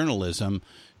music journalism,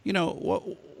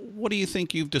 what do you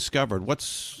think you've discovered?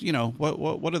 What's,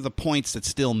 what are the points that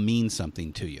still mean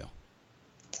something to you?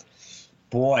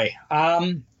 Boy,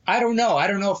 I don't know. I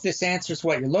don't know if this answers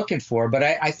what you're looking for, but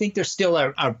I think there's still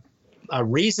a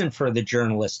reason for the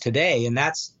journalist today, and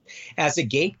that's as a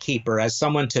gatekeeper, as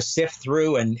someone to sift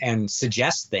through and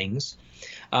suggest things.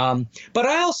 But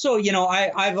I also,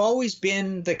 I've always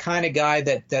been the kind of guy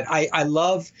that I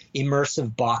love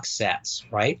immersive box sets,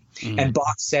 right? Mm-hmm. And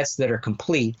box sets that are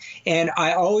complete. And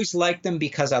I always like them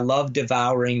because I love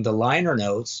devouring the liner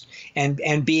notes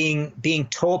and being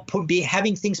told,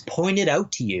 having things pointed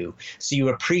out to you so you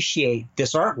appreciate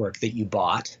this artwork that you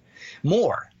bought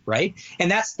more. Right.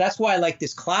 And that's why I like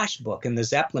this Clash book and the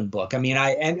Zeppelin book. I mean,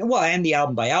 and the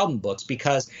album by album books,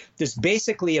 because there's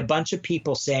basically a bunch of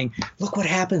people saying, look what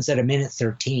happens at a minute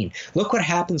 13. Look what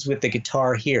happens with the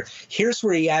guitar here. Here's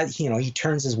where he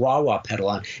turns his wah-wah pedal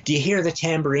on. Do you hear the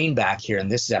tambourine back here in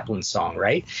this Zeppelin song?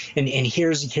 Right. And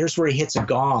here's where he hits a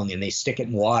gong and they stick it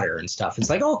in water and stuff. It's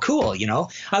like, oh, cool.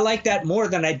 I like that more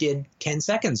than I did 10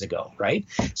 seconds ago. Right.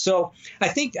 So I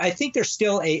think there's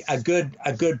still a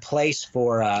good place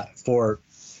for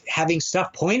having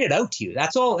stuff pointed out to you.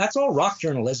 That's all rock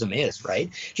journalism is, right?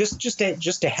 Just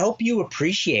to help you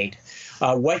appreciate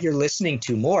what you're listening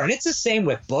to more. And it's the same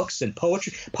with books and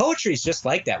poetry. Poetry is just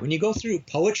like that. When you go through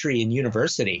poetry in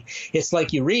university, it's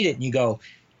like you read it and you go,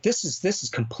 this is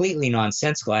completely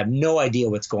nonsensical. I have no idea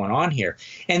what's going on here.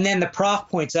 And then the prof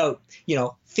points out,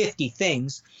 50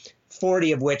 things,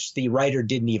 40 of which the writer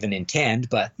didn't even intend,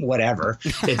 but whatever.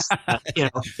 It's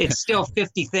it's still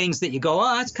 50 things that you go,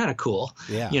 oh, that's kind of cool.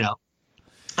 Yeah.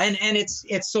 And it's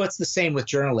the same with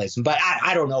journalism. But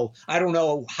I don't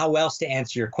know how else to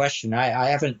answer your question. I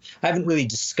haven't really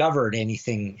discovered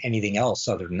anything else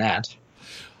other than that.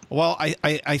 Well,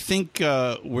 I think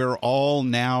we're all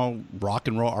now rock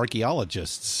and roll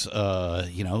archaeologists.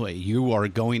 You are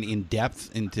going in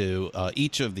depth into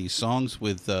each of these songs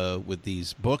with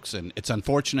these books, and it's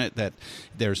unfortunate that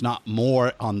there's not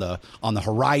more on the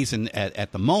horizon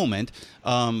at the moment.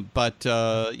 But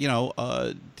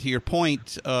to your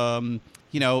point.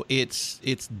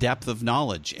 It's depth of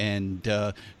knowledge and,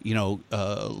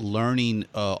 learning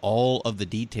all of the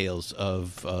details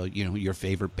of, your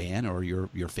favorite band or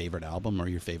your favorite album or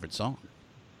your favorite song.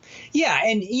 Yeah,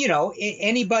 and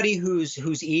anybody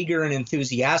who's eager and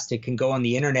enthusiastic can go on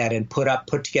the internet and put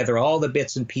together all the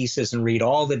bits and pieces and read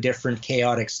all the different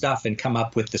chaotic stuff and come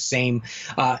up with the same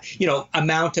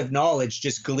amount of knowledge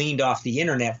just gleaned off the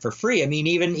internet for free. I mean,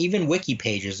 even wiki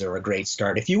pages are a great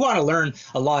start. If you want to learn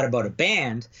a lot about a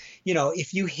band,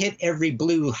 if you hit every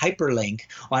blue hyperlink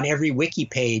on every wiki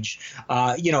page,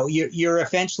 you're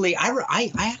eventually.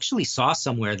 I actually saw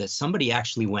somewhere that somebody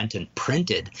actually went and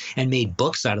printed and made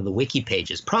books out of of the wiki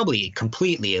pages. Probably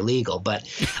completely illegal, but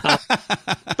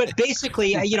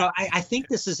basically, I think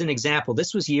this is an example.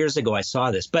 This was years ago I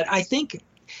saw this, but I think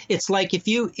it's like if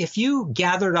you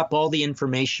gathered up all the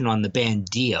information on the band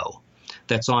Dio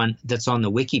that's on the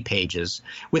wiki pages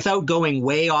without going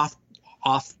way off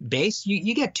base,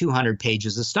 you get 200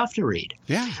 pages of stuff to read.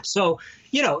 Yeah. So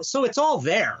it's all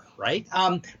there, right?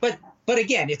 But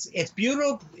again, it's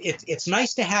beautiful. It's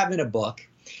nice to have in a book.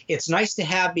 It's nice to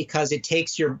have because it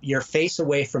takes your face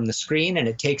away from the screen, and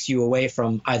it takes you away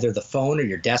from either the phone or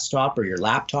your desktop or your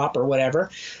laptop or whatever.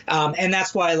 And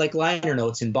that's why I like liner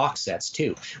notes in box sets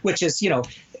too, which is,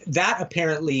 that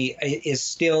apparently is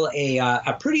still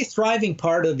a pretty thriving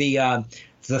part of the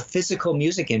physical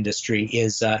music industry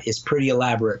is pretty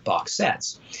elaborate box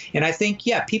sets. And I think,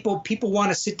 people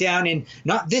want to sit down in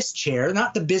not this chair,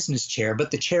 not the business chair, but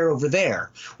the chair over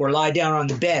there, or lie down on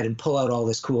the bed and pull out all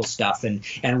this cool stuff and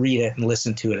read it and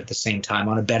listen to it at the same time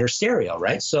on a better stereo,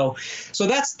 right? So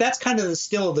that's kind of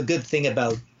still the good thing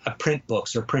about print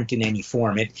books or print in any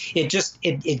form.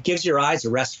 It gives your eyes a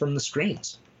rest from the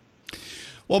screens.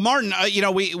 Well, Martin,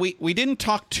 we didn't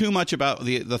talk too much about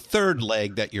the third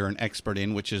leg that you're an expert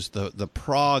in, which is the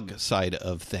prog side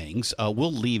of things.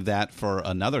 We'll leave that for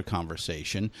another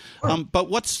conversation. Sure. But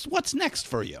what's next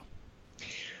for you?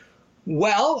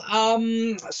 Well,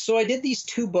 so I did these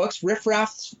two books, Riff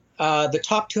Raff, the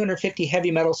top 250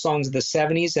 heavy metal songs of the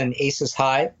 70s, and Aces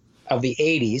High of the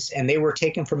 80s, and they were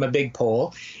taken from a big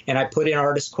poll, and I put in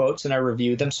artist quotes and I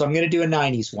reviewed them. So I'm going to do a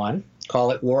 90s one,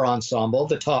 call it War Ensemble,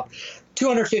 the top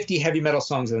 250 heavy metal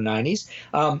songs of the 90s.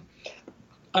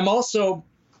 I'm also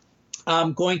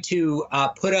going to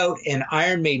put out an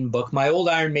Iron Maiden book. My old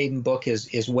Iron Maiden book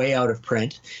is way out of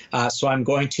print, so I'm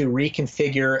going to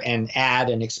reconfigure and add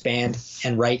and expand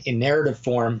and write in narrative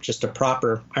form just a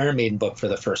proper Iron Maiden book for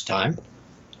the first time.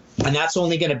 And that's going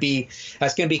to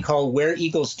be called Where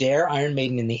Eagles Dare, Iron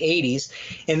Maiden in the 80s.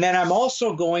 And then I'm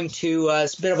also going to,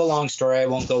 it's a bit of a long story, I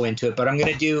won't go into it, but I'm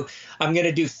going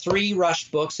to do 3 Rush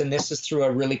books, and this is through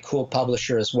a really cool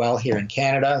publisher as well here in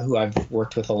Canada, who I've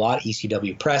worked with a lot,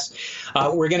 ECW Press.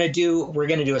 We're going to do a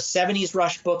 70s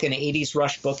Rush book, an 80s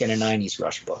Rush book, and a 90s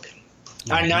Rush book.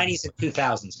 90s and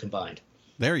 2000s combined.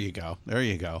 There you go.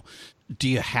 Do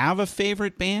you have a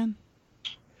favorite band?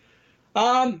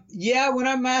 When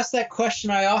I'm asked that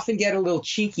question, I often get a little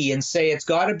cheeky and say it's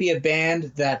got to be a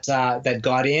band that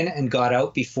got in and got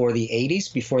out before the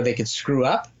 80s, before they could screw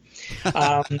up.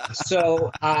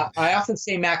 So I often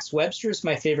say Max Webster is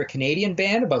my favorite Canadian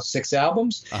band, about 6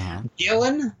 albums. Uh-huh.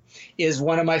 Gillan is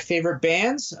one of my favorite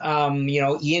bands.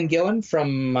 Ian Gillan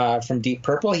from Deep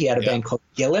Purple, he had a band called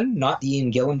Gillan, not the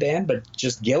Ian Gillan band, but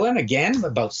just Gillan, again,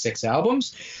 about 6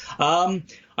 albums.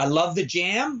 I love The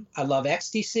Jam. I love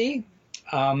XTC.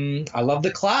 I love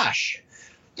The Clash.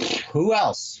 Who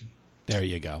else? There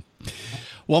you go.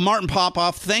 Well, Martin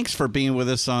Popoff, thanks for being with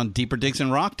us on Deeper Digs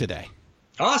in Rock today.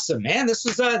 Awesome, man. This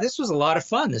was a lot of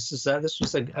fun. This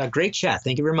was a great chat.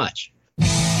 Thank you very much.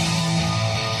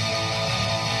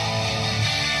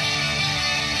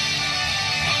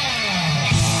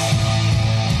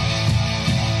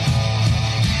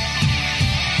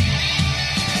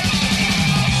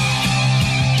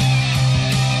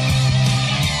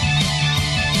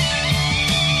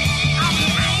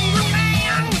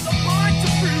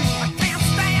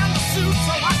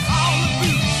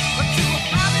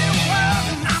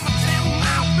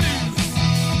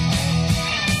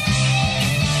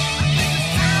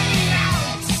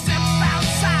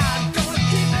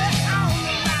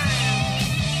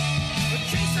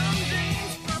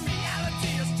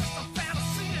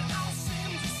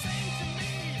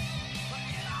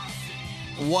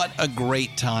 What a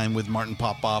great time with Martin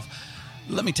Popoff.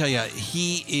 Let me tell you,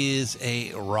 he is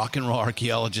a rock and roll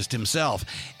archaeologist himself,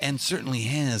 and certainly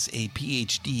has a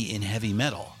PhD in heavy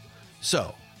metal.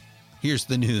 So, here's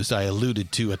the news I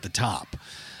alluded to at the top.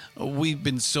 We've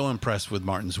been so impressed with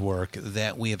Martin's work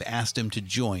that we have asked him to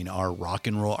join our Rock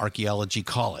and Roll Archaeology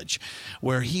College,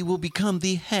 where he will become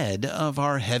the head of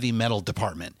our heavy metal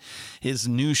department. His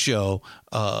new show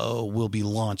will be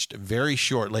launched very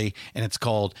shortly, and it's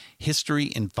called History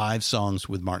in 5 Songs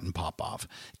with Martin Popoff.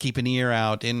 Keep an ear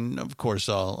out, and of course,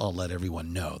 I'll let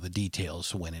everyone know the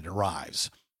details when it arrives.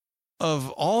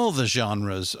 Of all the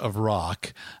genres of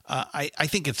rock, I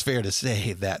think it's fair to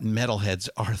say that metalheads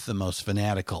are the most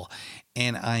fanatical,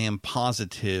 and I am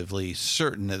positively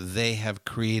certain that they have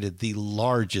created the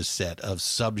largest set of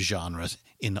subgenres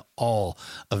in all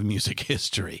of music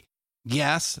history.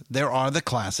 Yes, there are the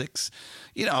classics.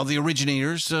 You know, the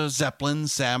originators, Zeppelin,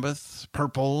 Sabbath,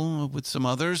 Purple, with some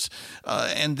others.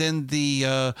 And then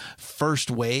the first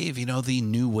wave, you know, the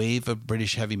new wave of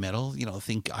British heavy metal. You know,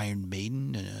 think Iron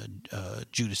Maiden,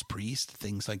 Judas Priest,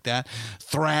 things like that.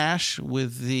 Thrash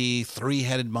with the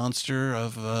three-headed monster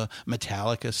of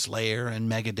Metallica, Slayer,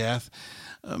 and Megadeth.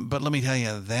 But let me tell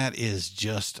you, that is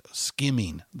just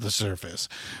skimming the surface.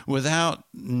 Without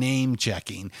name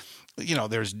checking, you know,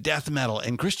 there's death metal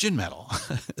and Christian metal,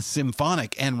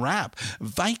 symphonic and rap,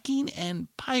 Viking and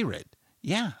pirate.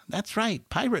 Yeah, that's right,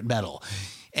 pirate metal.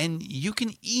 And you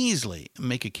can easily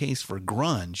make a case for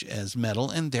grunge as metal,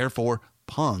 and therefore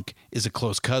punk is a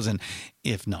close cousin,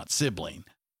 if not sibling.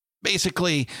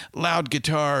 Basically, loud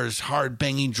guitars, hard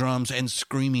banging drums, and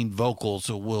screaming vocals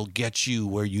will get you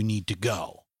where you need to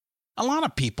go. A lot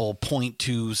of people point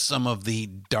to some of the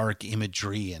dark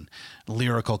imagery and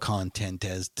lyrical content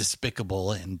as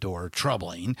despicable and or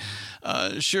troubling.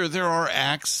 Sure, there are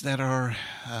acts that are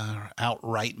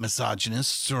outright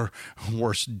misogynists or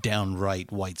worse,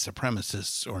 downright white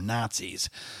supremacists or Nazis.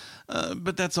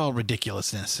 But that's all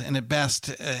ridiculousness, and at best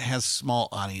has small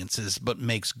audiences but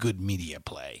makes good media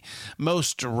play.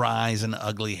 Most rise an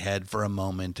ugly head for a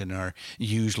moment and are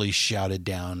usually shouted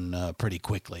down pretty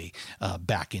quickly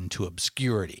back into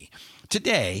obscurity.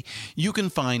 Today, you can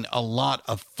find a lot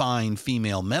of fine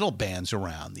female metal bands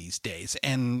around these days,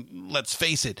 and let's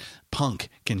face it, punk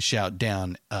can shout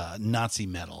down Nazi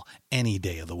metal any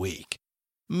day of the week.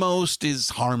 Most is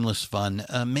harmless fun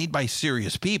made by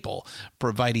serious people,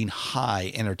 providing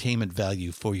high entertainment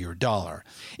value for your dollar.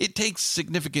 It takes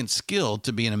significant skill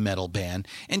to be in a metal band,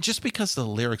 and just because the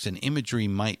lyrics and imagery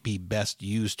might be best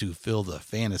used to fill the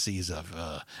fantasies of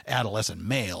adolescent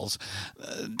males,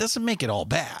 doesn't make it all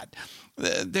bad.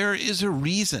 There is a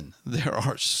reason there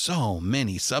are so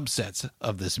many subsets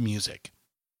of this music.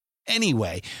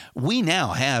 Anyway, we now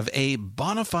have a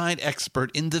bona fide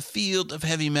expert in the field of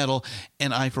heavy metal,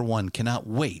 and I, for one, cannot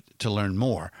wait to learn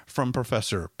more from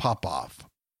Professor Popov.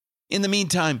 In the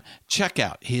meantime, check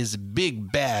out his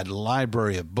big bad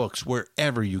library of books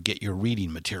wherever you get your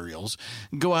reading materials.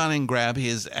 Go out and grab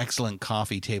his excellent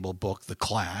coffee table book, The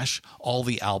Clash, all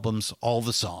the albums, all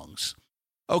the songs.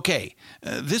 Okay,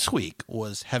 this week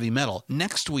was heavy metal.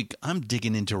 Next week, I'm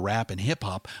digging into rap and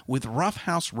hip-hop with Rough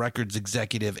House Records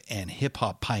executive and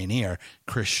hip-hop pioneer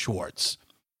Chris Schwartz.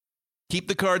 Keep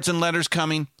the cards and letters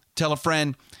coming, tell a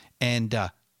friend, and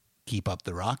keep up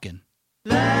the rockin'.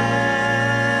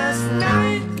 Last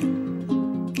night,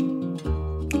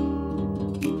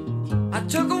 I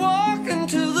took a walk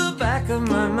into the back of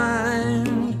my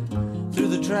mind, through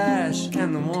the trash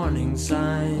and the warning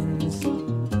signs.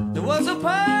 There was a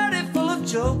party full of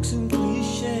jokes and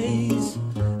cliches.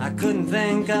 I couldn't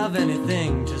think of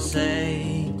anything to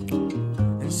say,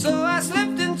 and so I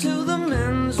slipped into the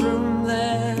men's room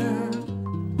there.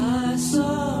 I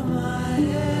saw my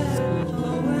head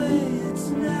the way it's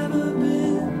never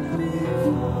been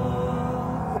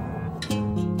before.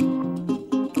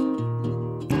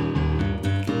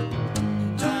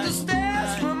 Took the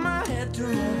stairs from my head to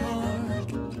my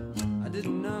heart. I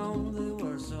didn't know they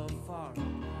were so far.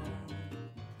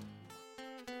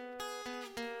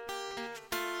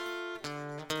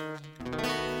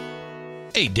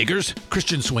 Hey diggers,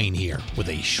 Christian Swain here with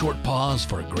a short pause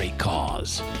for a great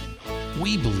cause.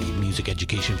 We believe music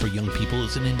education for young people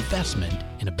is an investment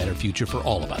in a better future for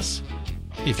all of us.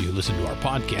 If you listen to our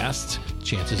podcasts,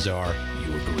 chances are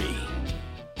you agree.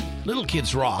 Little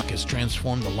Kids Rock has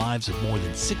transformed the lives of more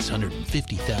than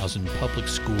 650,000 public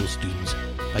school students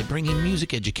by bringing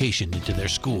music education into their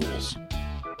schools.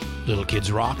 Little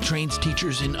Kids Rock trains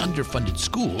teachers in underfunded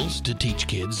schools to teach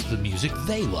kids the music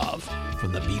they love,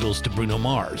 from the Beatles to Bruno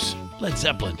Mars, Led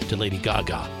Zeppelin to Lady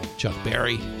Gaga, Chuck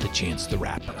Berry to Chance the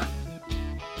Rapper.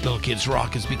 Little Kids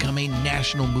Rock has become a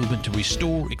national movement to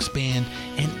restore, expand,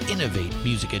 and innovate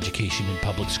music education in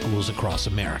public schools across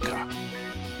America.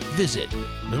 Visit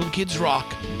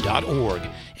littlekidsrock.org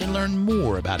and learn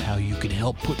more about how you can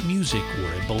help put music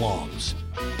where it belongs,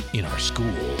 in our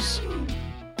schools.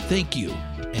 Thank you,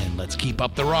 and let's keep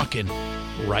up the rockin'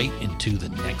 right into the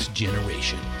next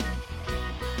generation.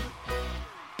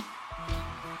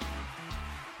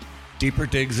 Deeper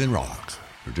Digs in Rock,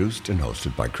 produced and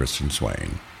hosted by Christian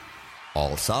Swain.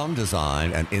 All sound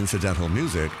design and incidental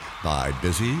music by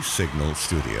Busy Signal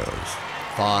Studios.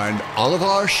 Find all of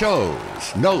our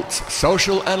shows, notes,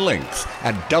 social, and links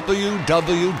at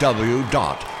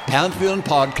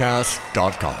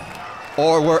www.pantheonpodcast.com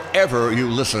or wherever you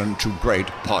listen to great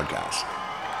podcasts.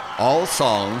 All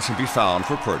songs can be found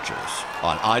for purchase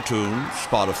on iTunes,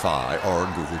 Spotify, or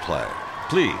Google Play.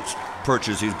 Please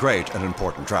perches these great and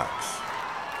important tracks.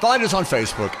 Find us on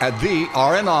Facebook at the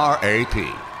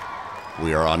RNRAP.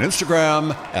 We are on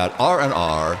Instagram at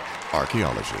RNR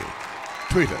Archaeology.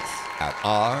 Tweet us at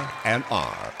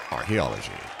RNR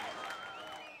Archaeology.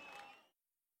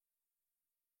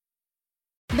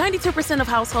 92% of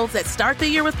households that start the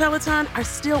year with Peloton are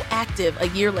still active a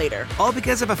year later. All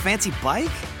because of a fancy bike?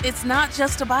 It's not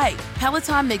just a bike.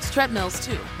 Peloton makes treadmills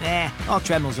too. All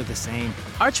treadmills are the same.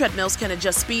 Our treadmills can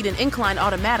adjust speed and incline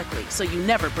automatically, so you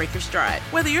never break your stride.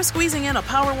 Whether you're squeezing in a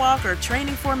power walk or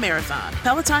training for a marathon,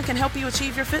 Peloton can help you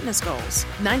achieve your fitness goals.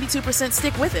 92%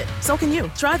 stick with it. So can you.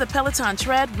 Try the Peloton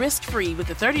Tread risk-free with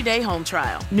the 30-day home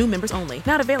trial. New members only.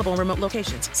 Not available in remote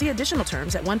locations. See additional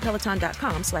terms at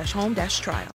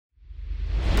onepeloton.com/home-trial.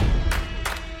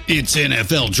 It's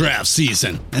NFL draft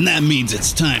season, and that means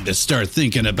it's time to start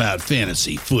thinking about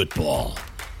fantasy football.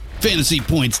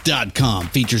 FantasyPoints.com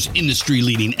features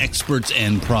industry-leading experts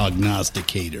and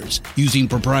prognosticators using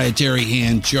proprietary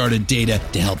hand-charted data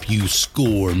to help you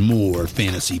score more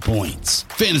fantasy points.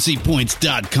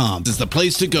 FantasyPoints.com is the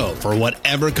place to go for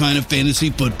whatever kind of fantasy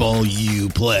football you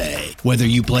play. Whether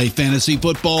you play fantasy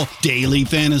football, daily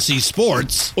fantasy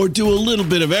sports, or do a little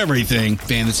bit of everything,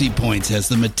 Fantasy Points has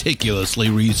the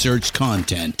meticulously researched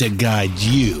content to guide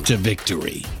you to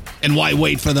victory. And why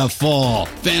wait for the fall?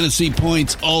 Fantasy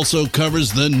Points also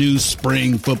covers the new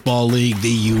spring football league,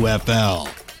 the UFL.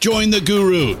 Join the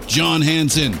guru, John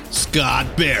Hansen,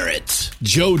 Scott Barrett,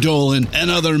 Joe Dolan,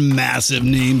 and other massive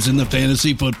names in the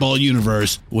fantasy football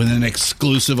universe with an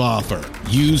exclusive offer.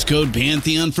 Use code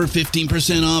Pantheon for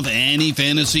 15% off any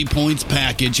Fantasy Points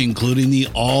package, including the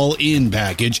all-in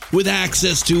package, with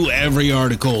access to every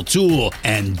article, tool,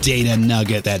 and data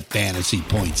nugget that Fantasy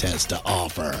Points has to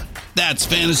offer. That's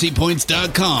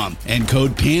FantasyPoints.com and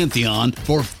code Pantheon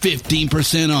for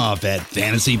 15% off at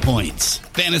Fantasy Points.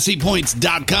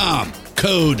 FantasyPoints.com,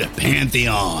 code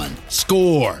Pantheon.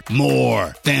 Score more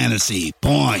fantasy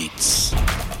points.